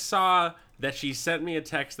 When I saw that she sent me a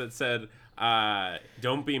text that said,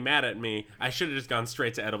 don't be mad at me, I should have just gone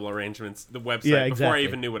straight to Edible Arrangements, the website, before I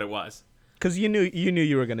even knew what it was. Because you knew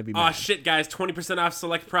you were going to be mad. Oh, shit, guys. 20% off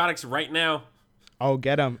select products right now. Oh,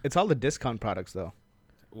 get them. It's all the discount products, though.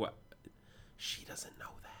 What? She doesn't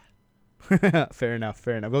know that. Fair enough.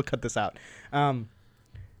 We'll cut this out.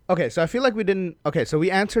 Okay, so I feel like we didn't... Okay, so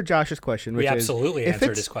we answered Josh's question, which we absolutely is...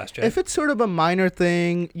 answered his question. If it's sort of a minor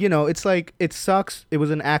thing, it's like, it sucks, it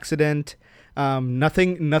was an accident,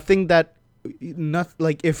 nothing that...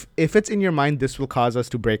 like, if it's in your mind this will cause us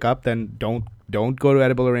to break up, then don't go to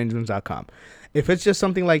ediblearrangements.com. If it's just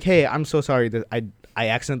something like, hey, I'm so sorry that I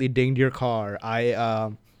accidentally dinged your car,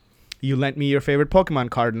 you lent me your favorite Pokemon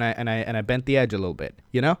card and I bent the edge a little bit,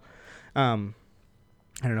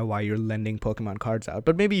 I don't know why you're lending Pokemon cards out,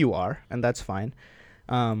 but maybe you are, and that's fine.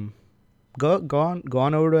 Go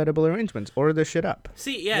on over to Edible Arrangements. Order this shit up.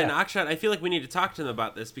 See, and Akshat, I feel like we need to talk to them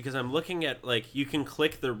about this, because I'm looking at, like, you can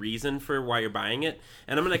click the reason for why you're buying it,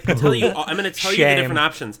 and I'm going to tell you the different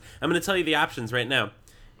options. I'm going to tell you the options right now.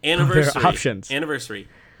 Anniversary,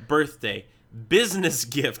 birthday, business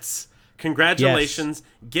gifts, congratulations,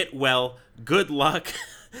 get well, good luck,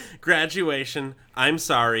 graduation, I'm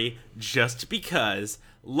sorry, just because,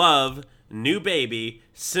 love, new baby,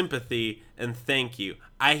 sympathy, and thank you.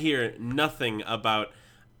 I hear nothing about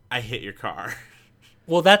I hit your car.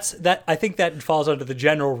 Well, I think that falls under the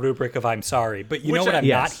general rubric of I'm sorry. But you know what I'm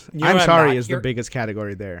not... I'm sorry is the biggest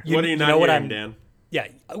category there. What are you not hearing, Dan? Yeah,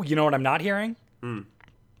 you know what I'm not hearing?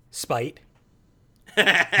 Spite.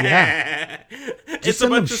 Yeah. It's a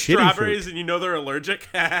bunch of strawberries fruit. And they're allergic.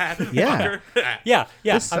 Yeah. Yeah.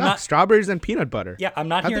 This sucks. Strawberries and peanut butter. Yeah, I'm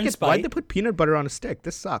not hearing spite. Why'd they put peanut butter on a stick?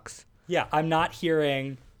 This sucks. Yeah, I'm not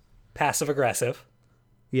hearing passive aggressive.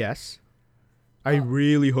 Yes. I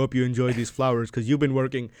really hope you enjoy these flowers because you've been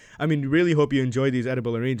working. Really hope you enjoy these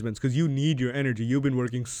edible arrangements because you need your energy. You've been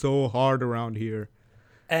working so hard around here.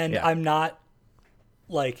 And I'm not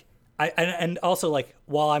like... And also, like,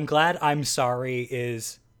 while I'm glad I'm sorry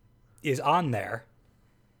is on there,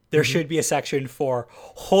 there should be a section for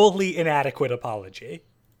wholly inadequate apology.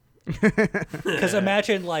 Because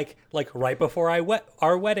imagine, like right before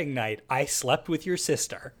our wedding night, I slept with your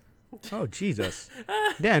sister. Oh, Jesus.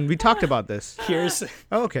 Dan, we talked about this.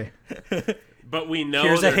 Okay. But we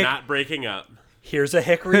know they're not breaking up. Here's a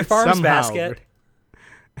Hickory Farms basket.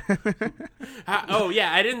 Oh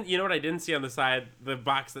yeah, I didn't. You know what I didn't see on the side? The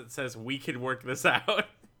box that says "We can work this out."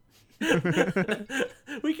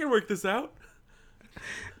 We can work this out,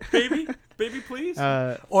 baby, please.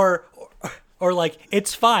 Or like,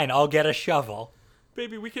 it's fine. I'll get a shovel,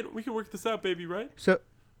 baby. We can work this out, baby. Right?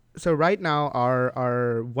 So right now,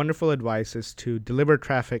 our wonderful advice is to deliver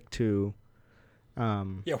traffic to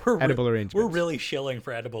Yeah, edible arrangements. We're really shilling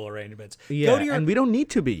for edible arrangements. Yeah, and we don't need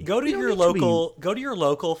to be. Go to your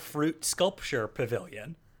local fruit sculpture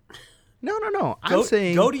pavilion. No. I'm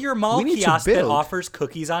saying go to your mall kiosk that offers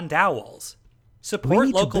cookies on dowels. Support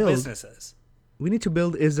local businesses. We need to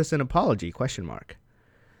build. Is this an apology? ?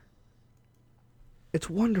 It's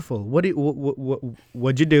wonderful.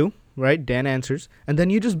 What'd you do? Right? Dan answers, and then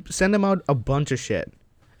you just send them out a bunch of shit.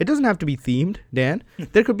 It doesn't have to be themed, Dan.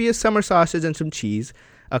 There could be a summer sausage and some cheese,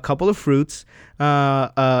 a couple of fruits,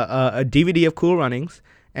 a DVD of Cool Runnings,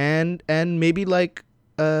 and maybe like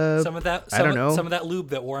some of that. I don't know. Some of that lube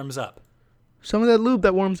that warms up. Some of that lube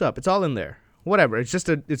that warms up. It's all in there. Whatever. It's just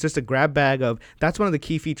a grab bag of. That's one of the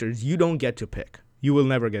key features. You don't get to pick. You will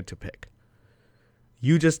never get to pick.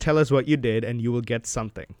 You just tell us what you did, and you will get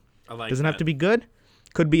something. I like Doesn't that. have to be good.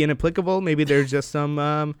 Could be inapplicable. Maybe there's just some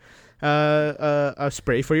a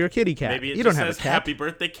spray for your kitty cat. Maybe it you just don't have says a cat. "Happy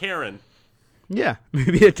Birthday, Karen." Yeah,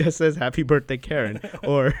 maybe it just says "Happy Birthday, Karen"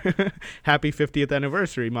 or "Happy 50th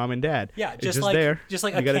Anniversary, Mom and Dad." Yeah, It's just just like there.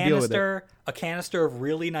 a canister of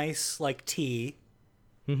really nice like tea.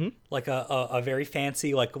 Mm-hmm. Like a very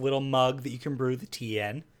fancy like little mug that you can brew the tea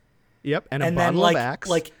in. Yep, and a And bottle then of Axe,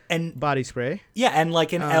 and body spray. yeah, and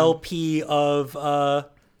like an LP of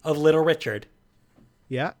Little Richard.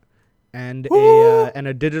 Yeah, and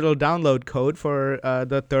a digital download code for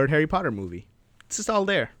the third Harry Potter movie. It's just all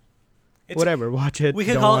there. Whatever, watch it. We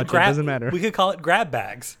could don't call watch it grab. Doesn't matter. We could call it grab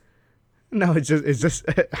bags. No, it's just.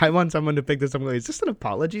 I want someone to pick this up. Is this an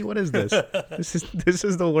apology? What is this? This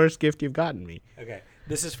is the worst gift you've gotten me. Okay,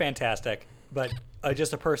 this is fantastic, but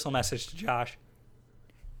just a personal message to Josh.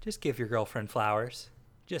 Just give your girlfriend flowers.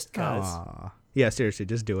 Just cause. Aw. Yeah, seriously,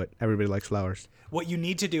 just do it. Everybody likes flowers. What you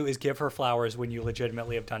need to do is give her flowers when you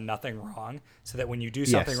legitimately have done nothing wrong, so that when you do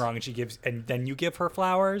something wrong and then you give her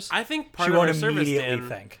flowers, I think part she of won't our service, immediately Dan,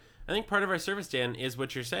 think. I think part of our service, Dan, is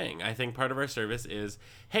what you're saying. I think part of our service is,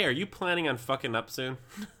 hey, are you planning on fucking up soon?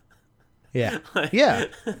 Yeah. Yeah.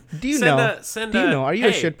 Do you know? Are you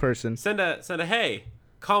a hey, shit person? Send a hey,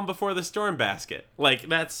 calm before the storm basket. Like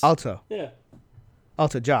that's Also, yeah.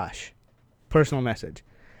 Josh, personal message.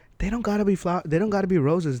 They don't gotta be They don't gotta be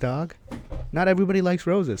roses, dog. Not everybody likes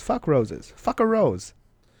roses. Fuck roses. Fuck a rose.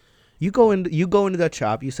 You go into that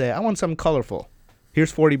shop. You say, I want something colorful.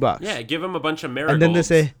 Here's $40. Yeah, give them a bunch of marigolds.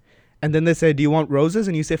 And then they say, do you want roses?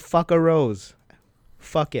 And you say, fuck a rose.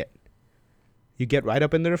 Fuck it. You get right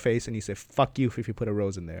up in their face and you say, fuck you if you put a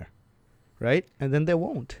rose in there. Right? And then they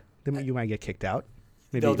won't. Then you might get kicked out.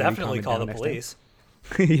 They'll definitely call the police.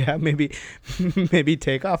 Yeah, maybe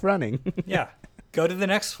take off running. Yeah. Go to the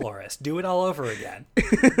next florist. Do it all over again.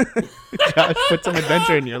 Josh, put some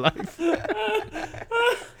adventure in your life.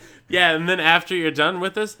 Yeah, and then after you're done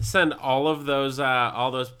with this, send all those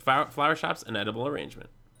flower shops an edible arrangement.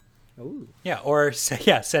 Ooh. Yeah, or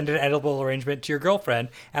send an edible arrangement to your girlfriend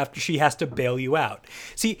after she has to bail you out.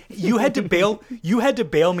 See, you had to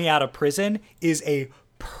bail me out of prison is a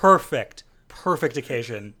perfect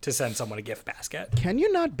occasion to send someone a gift basket. Can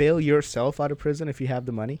you not bail yourself out of prison if you have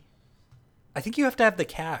the money? I think you have to have the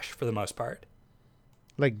cash for the most part.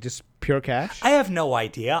 Like just pure cash? I have no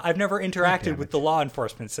idea. I've never interacted with the law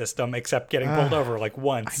enforcement system except getting pulled over like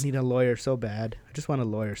once. I need a lawyer so bad. I just want a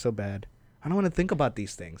lawyer so bad. I don't want to think about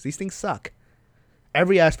these things. These things suck.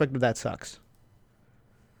 Every aspect of that sucks.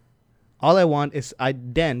 All I want is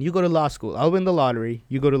Dan, you go to law school. I'll win the lottery.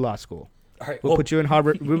 You go to law school. All right, We'll put you in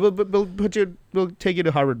Harvard. We'll take you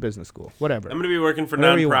to Harvard Business School. Whatever. I'm going to be working for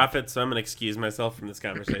Whatever you nonprofits, so I'm going to excuse myself from this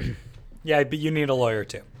conversation. Yeah, but you need a lawyer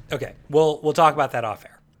too. Okay, we'll talk about that off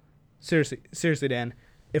air. Seriously, Dan.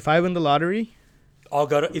 If I win the lottery, I'll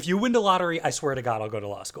go to. If you win the lottery, I swear to God, I'll go to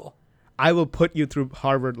law school. I will put you through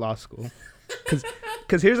Harvard Law School.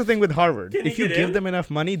 Because here's the thing with Harvard: if you give them enough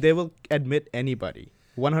money, they will admit anybody.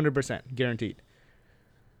 100% guaranteed.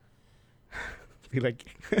 Be like,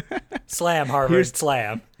 slam Harvard,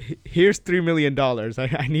 slam. Here's $3 million.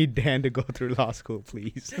 I need Dan to go through law school,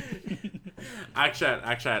 please.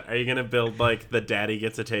 Akshat, are you gonna build like the Daddy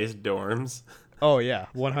Gets a Taste dorms? Oh yeah,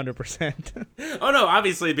 100%. Oh no,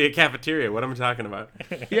 obviously it'd be a cafeteria. What am I talking about?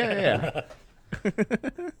 Yeah.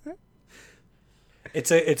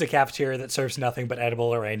 It's a cafeteria that serves nothing but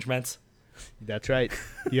edible arrangements. That's right.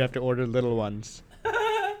 You have to order little ones.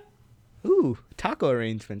 Ooh, taco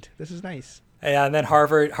arrangement. This is nice. Yeah, and then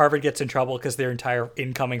Harvard gets in trouble because their entire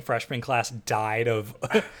incoming freshman class died of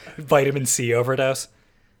vitamin C overdose.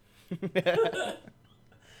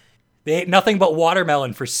 They ate nothing but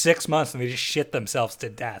watermelon for 6 months and they just shit themselves to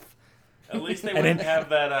death. At least they wouldn't have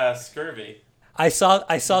that scurvy. I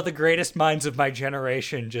saw the greatest minds of my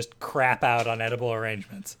generation just crap out on edible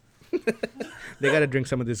arrangements. They gotta drink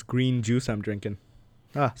some of this green juice I'm drinking.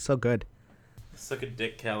 Ah, so good. Suck a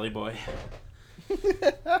dick, Cali boy.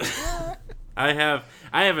 I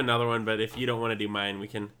have another one, but if you don't want to do mine, we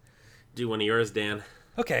can do one of yours, Dan.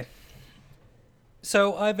 Okay.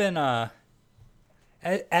 So I've been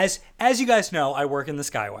as you guys know, I work in the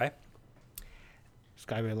Skyway.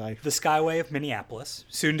 Skyway life. The Skyway of Minneapolis,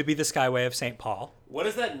 soon to be the Skyway of St. Paul. What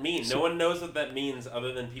does that mean? No one knows what that means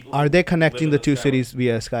other than people. Are they connecting live the in two Skyway. cities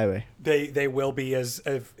via Skyway? They will be as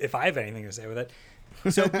if I have anything to say with it.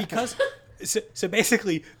 So because so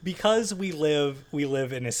basically because we live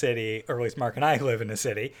in a city, or at least Mark and I live in a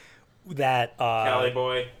city that Cali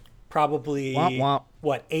boy. probably Womp womp.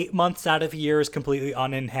 what 8 months out of a year is completely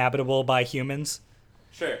uninhabitable by humans.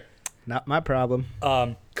 Sure. Not my problem.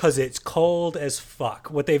 Because it's cold as fuck.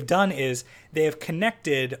 What they've done is they have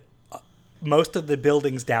connected most of the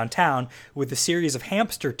buildings downtown with a series of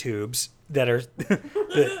hamster tubes that are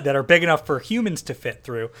that are big enough for humans to fit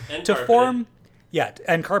through And to carpeted. form,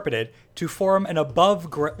 and carpeted to form an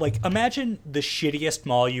like imagine the shittiest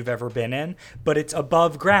mall you've ever been in, but it's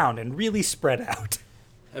above ground and really spread out.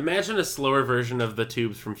 Imagine a slower version of the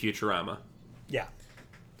tubes from Futurama. Yeah.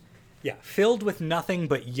 Yeah, filled with nothing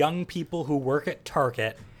but young people who work at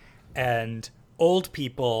Target and old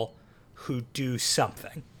people who do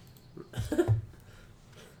something.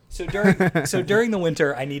 So during the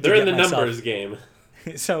winter, I need They're to in get the myself, numbers game.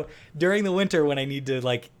 So during the winter, when I need to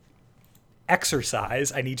like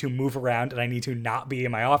exercise, I need to move around and I need to not be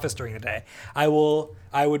in my office during the day. I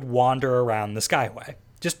would wander around the Skyway.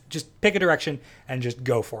 Just pick a direction and just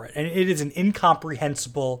go for it. And it is an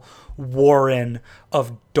incomprehensible warren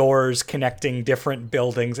of doors connecting different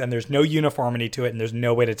buildings, and there's no uniformity to it, and there's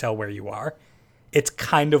no way to tell where you are. It's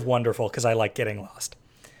kind of wonderful because I like getting lost.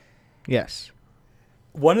 Yes.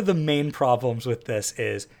 One of the main problems with this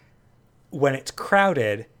is when it's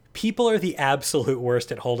crowded, people are the absolute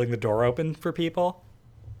worst at holding the door open for people.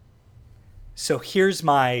 So here's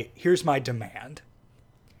my demand.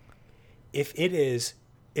 If it is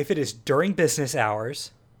during business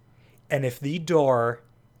hours, and if the door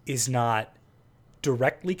is not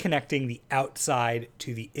directly connecting the outside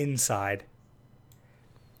to the inside,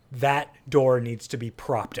 that door needs to be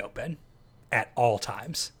propped open at all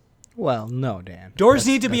times. Well, no, Dan. Doors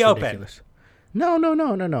need to be open. Ridiculous.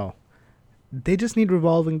 No. They just need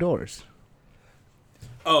revolving doors.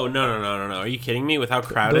 Oh, no. Are you kidding me? With how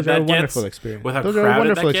crowded Those are a that gets? wonderful experience. With how Those are a crowded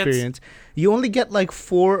wonderful that gets? experience. You only get like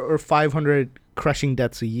 400 or 500 crushing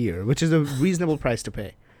deaths a year, which is a reasonable price to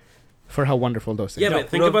pay for how wonderful those things Yeah, are. but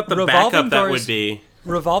think about the backup that would be.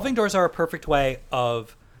 Revolving doors are a perfect way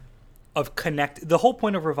of connect. The whole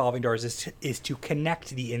point of revolving doors is to connect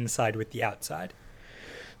the inside with the outside.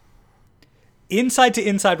 Inside to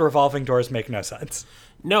inside revolving doors make no sense.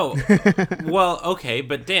 No. Well, okay,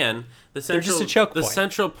 but Dan, the central just a choke the point.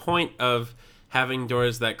 central point of having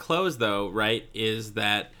doors that close, though, right, is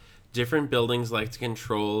that different buildings like to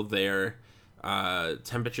control their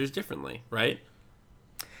temperatures differently, right?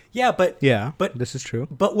 Yeah, but this is true.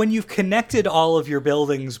 But when you've connected all of your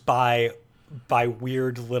buildings by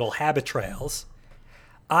weird little habit trails,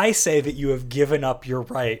 I say that you have given up your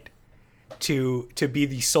right to be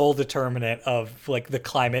the sole determinant of like the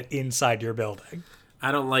climate inside your building.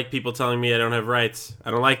 I don't like people telling me I don't have rights. I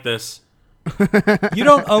don't like this. You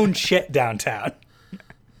don't own shit downtown.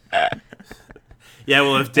 Yeah,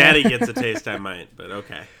 well, if Daddy gets a taste, I might, but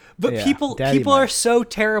okay. But Yeah, people Daddy are might. so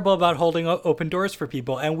terrible about holding open doors for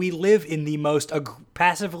people, and we live in the most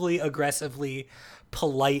passively aggressively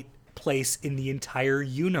polite place in the entire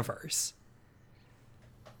universe.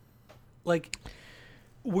 Like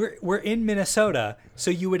we're in Minnesota,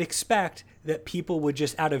 so you would expect that people would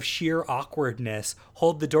just out of sheer awkwardness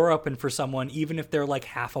hold the door open for someone even if they're like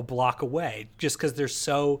half a block away, just because they're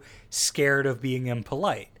so scared of being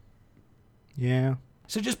impolite. Yeah.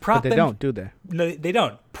 So just prop But they them. don't, do they? No, they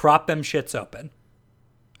don't. Prop them shits open.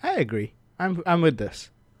 I agree. I'm with this.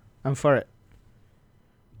 I'm for it.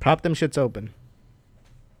 Prop them shits open.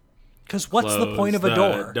 Because what's the Close point of a the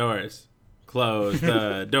door? Doors. Close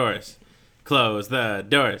the doors. Close the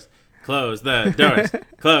doors. Close the doors.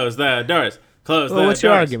 Close the doors. Close the Well, doors. what's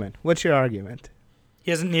your argument? What's your argument?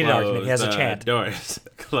 He doesn't need an argument. He has a chant. Doors.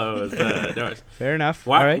 Close the doors. Fair enough.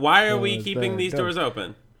 Why? All right. Why are we Close keeping the these doors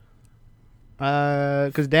open?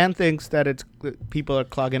 Because Dan thinks that it's people are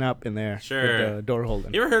clogging up in there Sure. with the door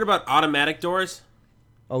holding. You ever heard about automatic doors?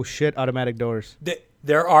 Oh shit! Automatic doors.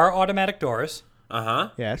 There are automatic doors. Uh huh.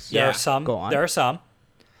 Yes. There Yeah. are some. Go on. There are some.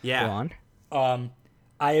 Yeah. Go on.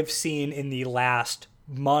 I have seen in the last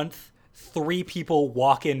month 3 people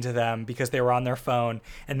walk into them because they were on their phone,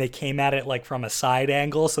 and they came at it like from a side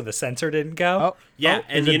angle, so the sensor didn't go. Oh, Yeah,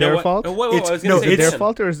 and is you it know their what? fault? Oh, whoa, It's- I was no, gonna say, Is it their listen,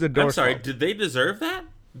 fault or is the door I'm sorry. fault? Did they deserve that?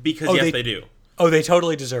 Because Oh, yes, they do. Oh, they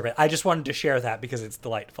totally deserve it. I just wanted to share that because it's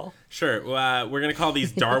delightful. Sure. We're going to call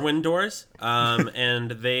these Darwin doors, and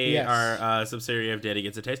they Yes. are a subsidiary of Daddy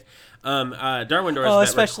Gets a Taste. Darwin doors. Oh, that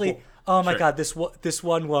especially. record- Oh my Sure. God, this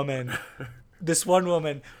one woman, this one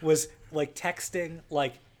woman was like texting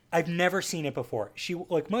like I've never seen it before. She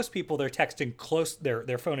like most people, they're texting close.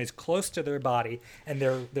 Their phone is close to their body, and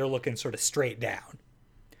they're looking sort of straight down.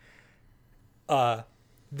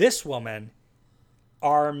 This woman,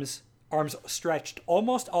 arms stretched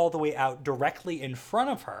almost all the way out directly in front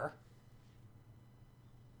of her,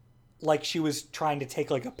 like she was trying to take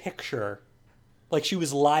like a picture, like she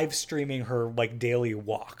was live streaming her like daily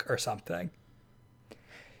walk or something.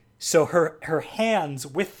 So her hands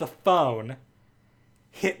with the phone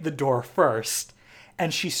hit the door first,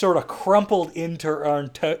 and she sort of crumpled into her own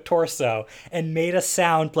torso and made a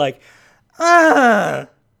sound like ah,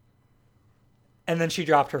 and then she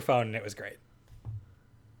dropped her phone, and it was great.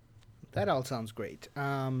 That all sounds great.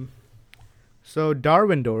 So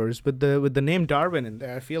Darwin doors with the name Darwin in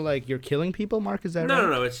there. I feel like you're killing people, Mark. Is that right?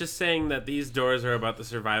 No. It's just saying that these doors are about the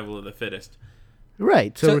survival of the fittest.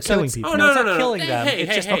 Right. So we're killing it's- people. Oh No, no, it's no, not no, killing no. them. Hey, It's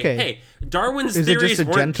hey, just- hey, okay. hey. Darwin's Is it theories just a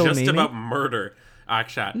weren't gentle just naming? about murder.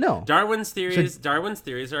 Akshat. No. Darwin's theories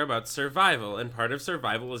are about survival, and part of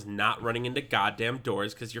survival is not running into goddamn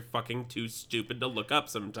doors because you're fucking too stupid to look up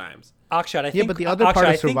sometimes. Akshat, I think. Yeah, but the other Akshat, part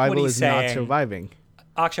I of think what survival he's is not saying- surviving.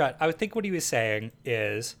 Akshat, I would think what he was saying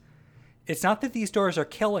is, it's not that these doors are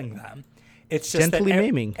killing them. It's just Gently that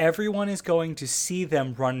maiming. everyone is going to see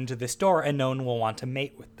them run into this door, and no one will want to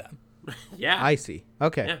mate with them. Yeah. I see.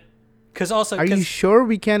 Okay. Yeah. Because also, Are you sure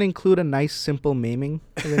we can't include a nice, simple maiming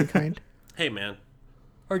of any kind? Hey, man.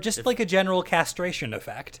 or just like a general castration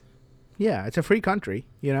effect. Yeah, it's a free country,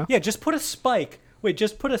 you know? Yeah, just put a spike. Wait,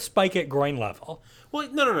 just put a spike at groin level. Well,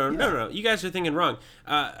 no. You guys are thinking wrong.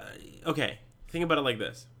 Okay, think about it like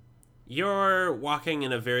this. You're walking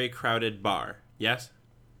in a very crowded bar, yes?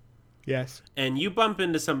 Yes. And you bump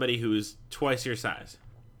into somebody who's twice your size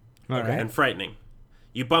All right. and frightening.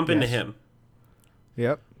 You bump into Yes. him.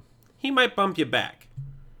 Yep. He might bump you back.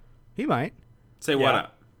 He might. Say, what Yeah.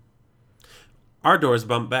 up? Our doors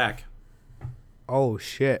bump back. Oh,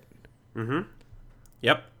 shit.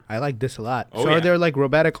 Yep. I like this a lot. Oh, so yeah. are there like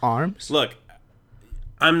robotic arms? Look,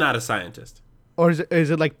 I'm not a scientist. Or is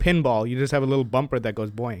it like pinball? You just have a little bumper that goes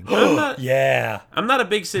boing. Yeah. I'm not a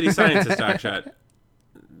big city scientist, Akshat.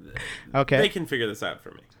 Okay. They can figure this out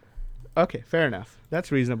for me. Okay, fair enough.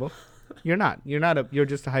 That's reasonable. You're not. You're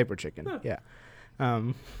just a hyper chicken. Yeah.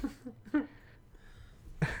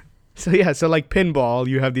 So like pinball,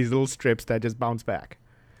 you have these little strips that just bounce back.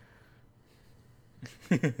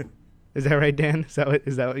 Is that right, Dan? Is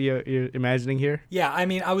that what you're imagining here? Yeah, I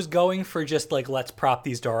mean, I was going for just like, let's prop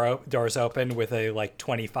these doors open with a like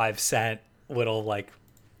 25-cent little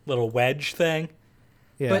wedge thing.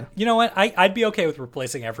 Yeah. But you know what? I'd be okay with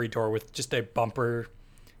replacing every door with just a bumper,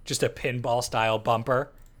 just a pinball style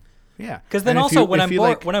bumper. Yeah. Because then And if also you- when if I'm you, bored,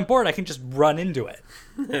 like- when I'm bored, I can just run into it.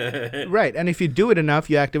 Right, and if you do it enough,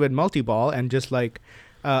 you activate multi-ball, and just like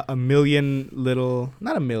a million little,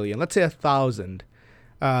 not a million, let's say 1,000.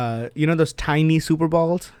 You know those tiny super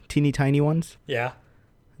balls, teeny tiny ones? Yeah.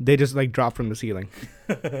 They just like drop from the ceiling.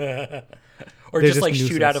 Or They're just just like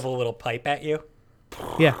shoot out nuisance. of a little pipe at you.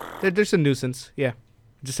 Yeah, they're just a nuisance. Yeah,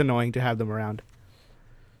 just annoying to have them around.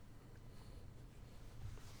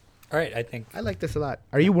 All right, I think. I like this a lot.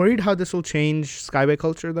 Are you worried how this will change Skyway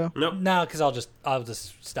culture, though? Nope. No, because I'll just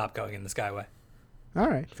stop going in the Skyway. All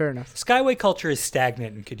right, fair enough. Skyway culture is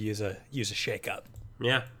stagnant and could use a shake up.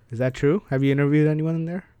 Yeah. Is that true? Have you interviewed anyone in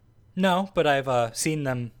there? No, but I've seen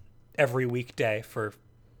them every weekday for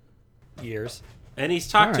years. And he's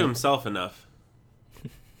talked to Alright. himself enough.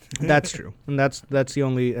 That's true, and that's the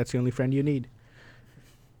only friend you need.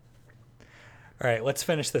 All right, let's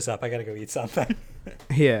finish this up. I gotta go eat something.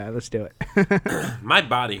 Yeah, let's do it. My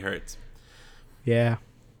body hurts. Yeah.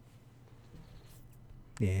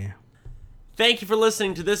 Yeah. Thank you for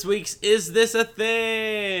listening to this week's Is This a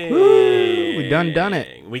Thing? Woo, we done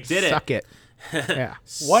it. We did Suck it. it. Yeah.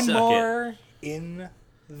 One Suck more in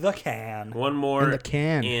the can. it. One more In the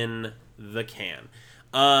can. in the can.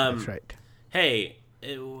 That's right. Hey,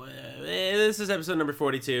 this is episode number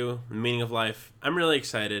 42, The Meaning of Life. I'm really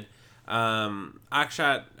excited.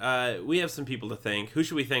 Akshat, we have some people to thank. Who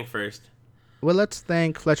should we thank first? Well, let's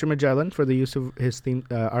thank Fletcher Magellan for the use of his theme,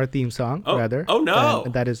 our theme song. Oh, rather. oh no.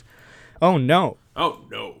 That is. Oh no. Oh,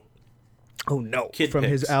 no. Oh no! Kid From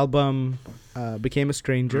his pics. album "Became a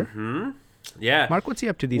Stranger." Yeah. Mark, what's he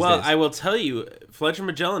up to these Well, days? I will tell you, Fletcher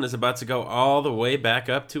Magellan is about to go all the way back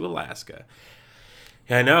up to Alaska.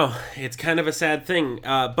 I know, it's kind of a sad thing,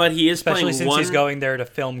 but he is Especially playing since one... he's going there to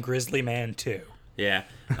film Grizzly Man 2. Yeah.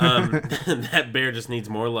 That bear just needs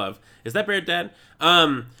more love. Is that bear dead?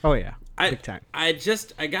 Oh yeah, big time. I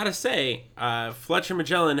gotta say, Fletcher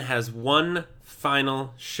Magellan has one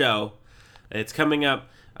final show. It's coming up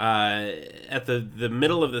at the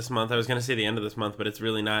middle of this month. I was gonna say the end of this month, but it's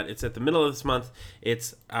really not. It's at the middle of this month.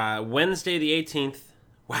 It's Wednesday the 18th.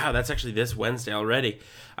 Wow, that's actually this Wednesday already.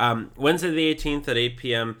 Wednesday the 18th at 8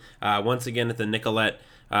 p.m. Once again at the Nicolette.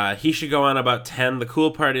 He should go on about 10. The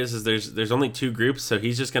cool part is there's only 2 groups, so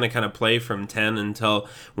he's just going to kind of play from 10 until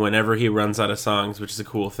whenever he runs out of songs, which is a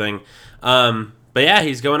cool thing. But yeah,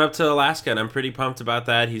 he's going up to Alaska, and I'm pretty pumped about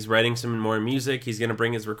that. He's writing some more music. He's going to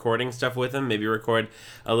bring his recording stuff with him, maybe record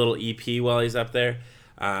a little EP while he's up there.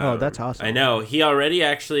 Oh, that's awesome. I know. He already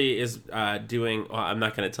actually is doing... Well, I'm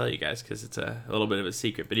not going to tell you guys because it's a little bit of a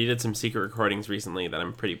secret, but he did some secret recordings recently that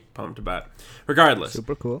I'm pretty pumped about. Regardless.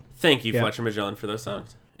 Super cool. Thank you, Yeah. Fletcher Magellan, for those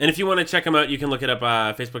songs. And if you want to check him out, you can look it up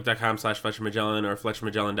facebook.com/Fletcher Magellan or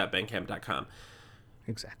FletcherMagellan.bandcamp.com.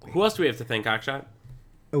 Exactly. Who else do we have to thank, Akshat?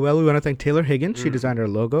 Well, we want to thank Taylor Higgins. She designed our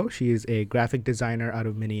logo. She is a graphic designer out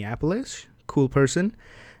of Minneapolis. Cool person.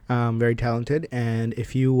 Very talented. And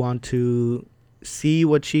if you want to see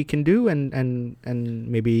what she can do and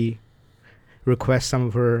maybe request some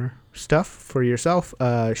of her stuff for yourself,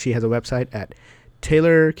 she has a website at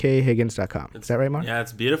TaylorKHiggins.com. Is that right, Mark? Yeah,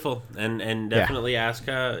 it's beautiful. And definitely ask...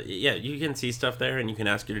 you can see stuff there, and you can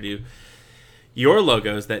ask her to do your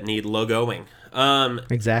logos that need logoing.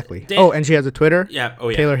 Exactly. Dan- and she has a Twitter. Yeah. Oh,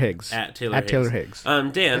 yeah. Taylor Higgs. At Taylor At Higgs. Taylor Higgs.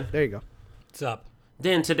 Dan, There you go. What's up?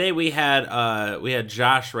 Dan, today we had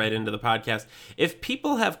Josh write into the podcast. If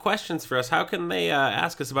people have questions for us, how can they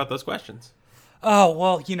ask us about those questions? Oh,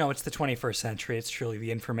 well, it's the 21st century. It's truly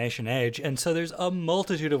the information age. And so there's a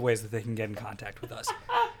multitude of ways that they can get in contact with us.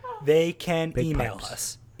 They can email pipes.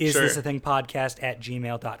 us. Is Sure. this a thing podcast at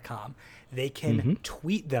gmail.com. They can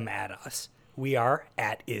tweet them at us. We are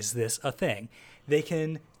at Is This a Thing. They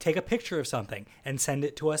can take a picture of something and send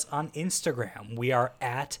it to us on Instagram. We are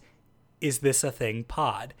at Is This a Thing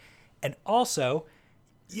pod. And also,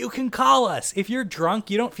 you can call us. If you're drunk,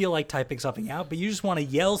 you don't feel like typing something out, but you just want to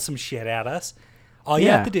yell some shit at us. All you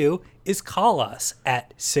Yeah. have to do is call us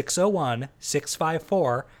at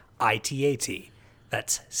 601-654-ITAT.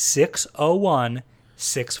 That's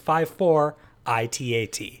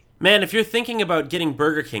 601-654-ITAT. Man, if you're thinking about getting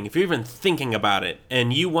Burger King, if you're even thinking about it,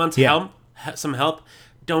 and you want some help,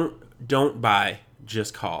 don't buy.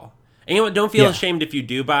 Just call. And you know what? Don't feel Yeah. ashamed if you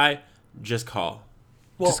do buy. Just call.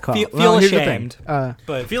 Well, Just call. feel Well, here's the thing. ashamed,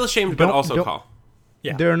 but Feel ashamed, but Don't- also don't- call.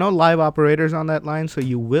 yeah. There are no live operators on that line, so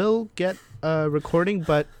you will get a recording,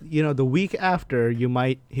 but the week after you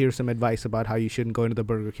might hear some advice about how you shouldn't go into the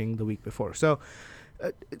Burger King the week before. So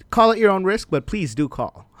call at your own risk, but please do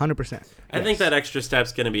call. 100%. I think that extra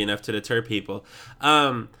step's going to be enough to deter people.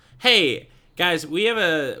 Hey, guys, we have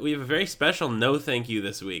a very special no thank you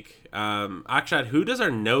this week. Akshat, who does our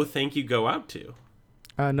no thank you go out to?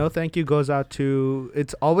 No thank you goes out to,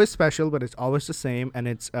 it's always special, but it's always the same, and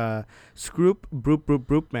it's Scroop Broop Broop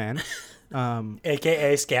Broop Man.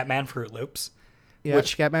 AKA Scatman Fruit Loops. Yeah,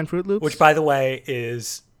 Which- Scatman Fruit Loops. Which, by the way,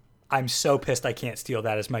 I'm so pissed I can't steal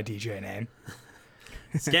that as my DJ name.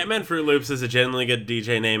 Scatman Fruit Loops is a genuinely good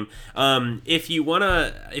DJ name. If you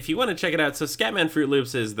wanna check it out, so Scatman Fruit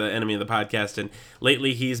Loops is the enemy of the podcast, and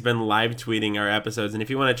lately he's been live tweeting our episodes. And if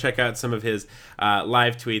you want to check out some of his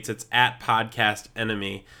live tweets, it's at Podcast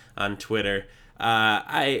Enemy on Twitter.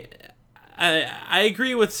 I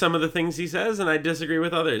agree with some of the things he says, and I disagree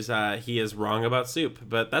with others. He is wrong about soup,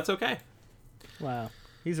 but that's okay. Wow.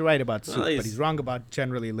 He's right about soup, Well, but he's wrong about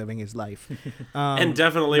generally living his life. And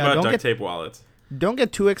definitely now about don't duct get- tape wallets. Don't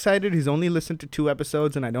get too excited. He's only listened to 2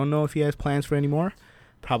 episodes, and I don't know if he has plans for any more.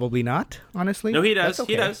 Probably not, honestly. No, he does. That's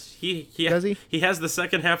He okay. does. He Does he? He has the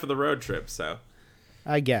second half of the road trip, so.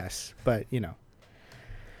 I guess, but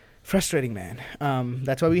frustrating man.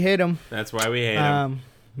 That's why we hate him. That's why we hate him.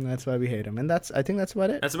 That's why we hate him, and I think that's about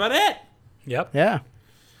it. That's about it. Yep. Yeah.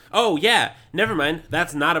 Oh, yeah. Never mind.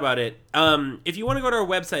 That's not about it. If you want to go to our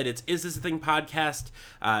website, it's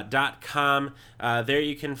isthisathingpodcast.com. There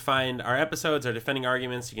you can find our episodes, our defending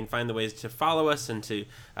arguments. You can find the ways to follow us and to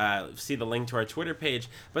see the link to our Twitter page.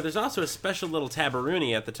 But there's also a special little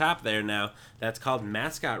tabaroonie at the top there now that's called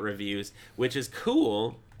Mascot Reviews, which is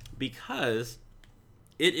cool because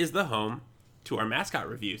it is the home to our mascot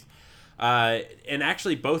reviews. And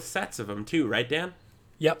actually both sets of them too, right, Dan?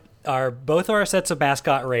 Yep. Both of our sets of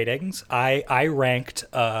mascot ratings. I ranked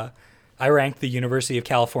the University of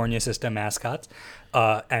California system mascots,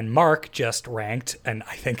 and Mark just ranked, and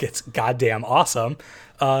I think it's goddamn awesome,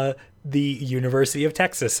 the University of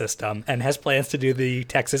Texas system, and has plans to do the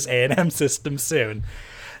Texas A&M system soon.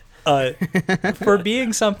 For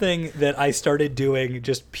being something that I started doing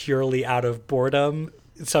just purely out of boredom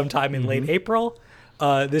sometime in late April,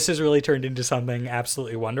 this has really turned into something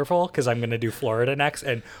absolutely wonderful, because I'm going to do Florida next,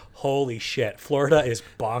 and holy shit, Florida is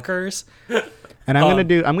bonkers. And I'm gonna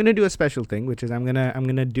do a special thing, which is I'm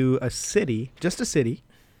gonna do a city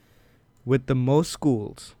with the most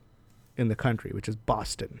schools in the country, which is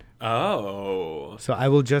Boston. Oh. So I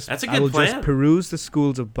will just That's a good plan. just peruse the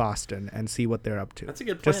schools of Boston and see what they're up to. That's a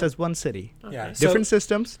good plan. Just as one city. Yeah. Different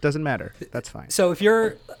systems, doesn't matter. That's fine. So if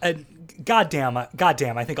you're goddamn, I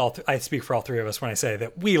think I speak for all three of us when I say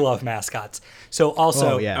that we love mascots. So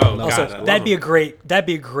also, that'd be a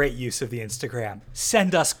great use of the Instagram.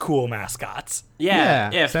 Send us cool mascots.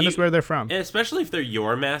 Yeah. Send us where they're from. Especially if they're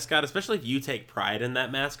your mascot, especially if you take pride in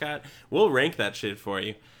that mascot, we'll rank that shit for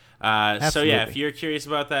you. So yeah, if you're curious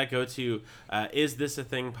about that, go to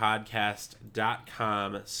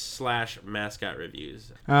isthisathingpodcast.com/mascot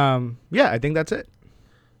reviews. Yeah, I think that's it.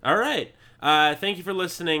 All right. Thank you for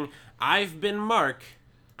listening. I've been Mark.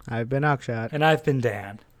 I've been Akshat. And I've been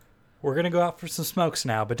Dan. We're going to go out for some smokes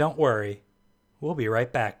now, but don't worry. We'll be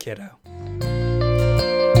right back, kiddo.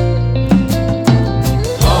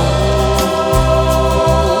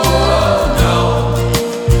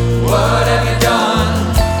 What have you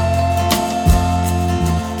done?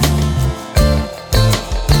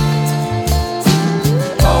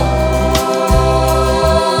 Oh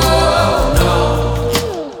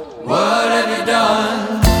no, what have you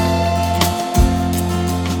done?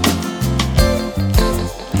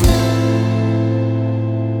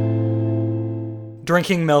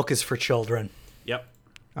 Drinking milk is for children. Yep.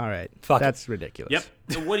 All right. Fuck That's ridiculous. Yep.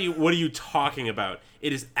 So what are you talking about?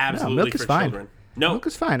 It is absolutely milk is for fine. children. No, Milk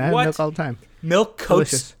is fine. I have What? milk all the time. Milk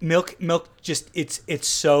coats Delicious. milk just it's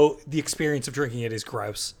so the experience of drinking it is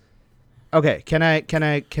gross. Okay, can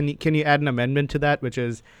you add an amendment to that, which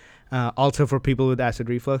is also for people with acid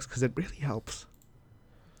reflux, because it really helps.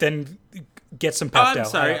 Then get some Oh, Pepto. I'm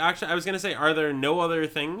sorry. Actually, I was going to say, are there no other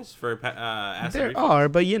things for acid There reflux? are,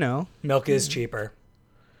 but Milk is cheaper.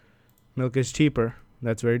 milk is cheaper.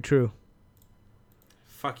 That's very true.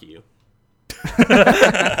 Fuck you.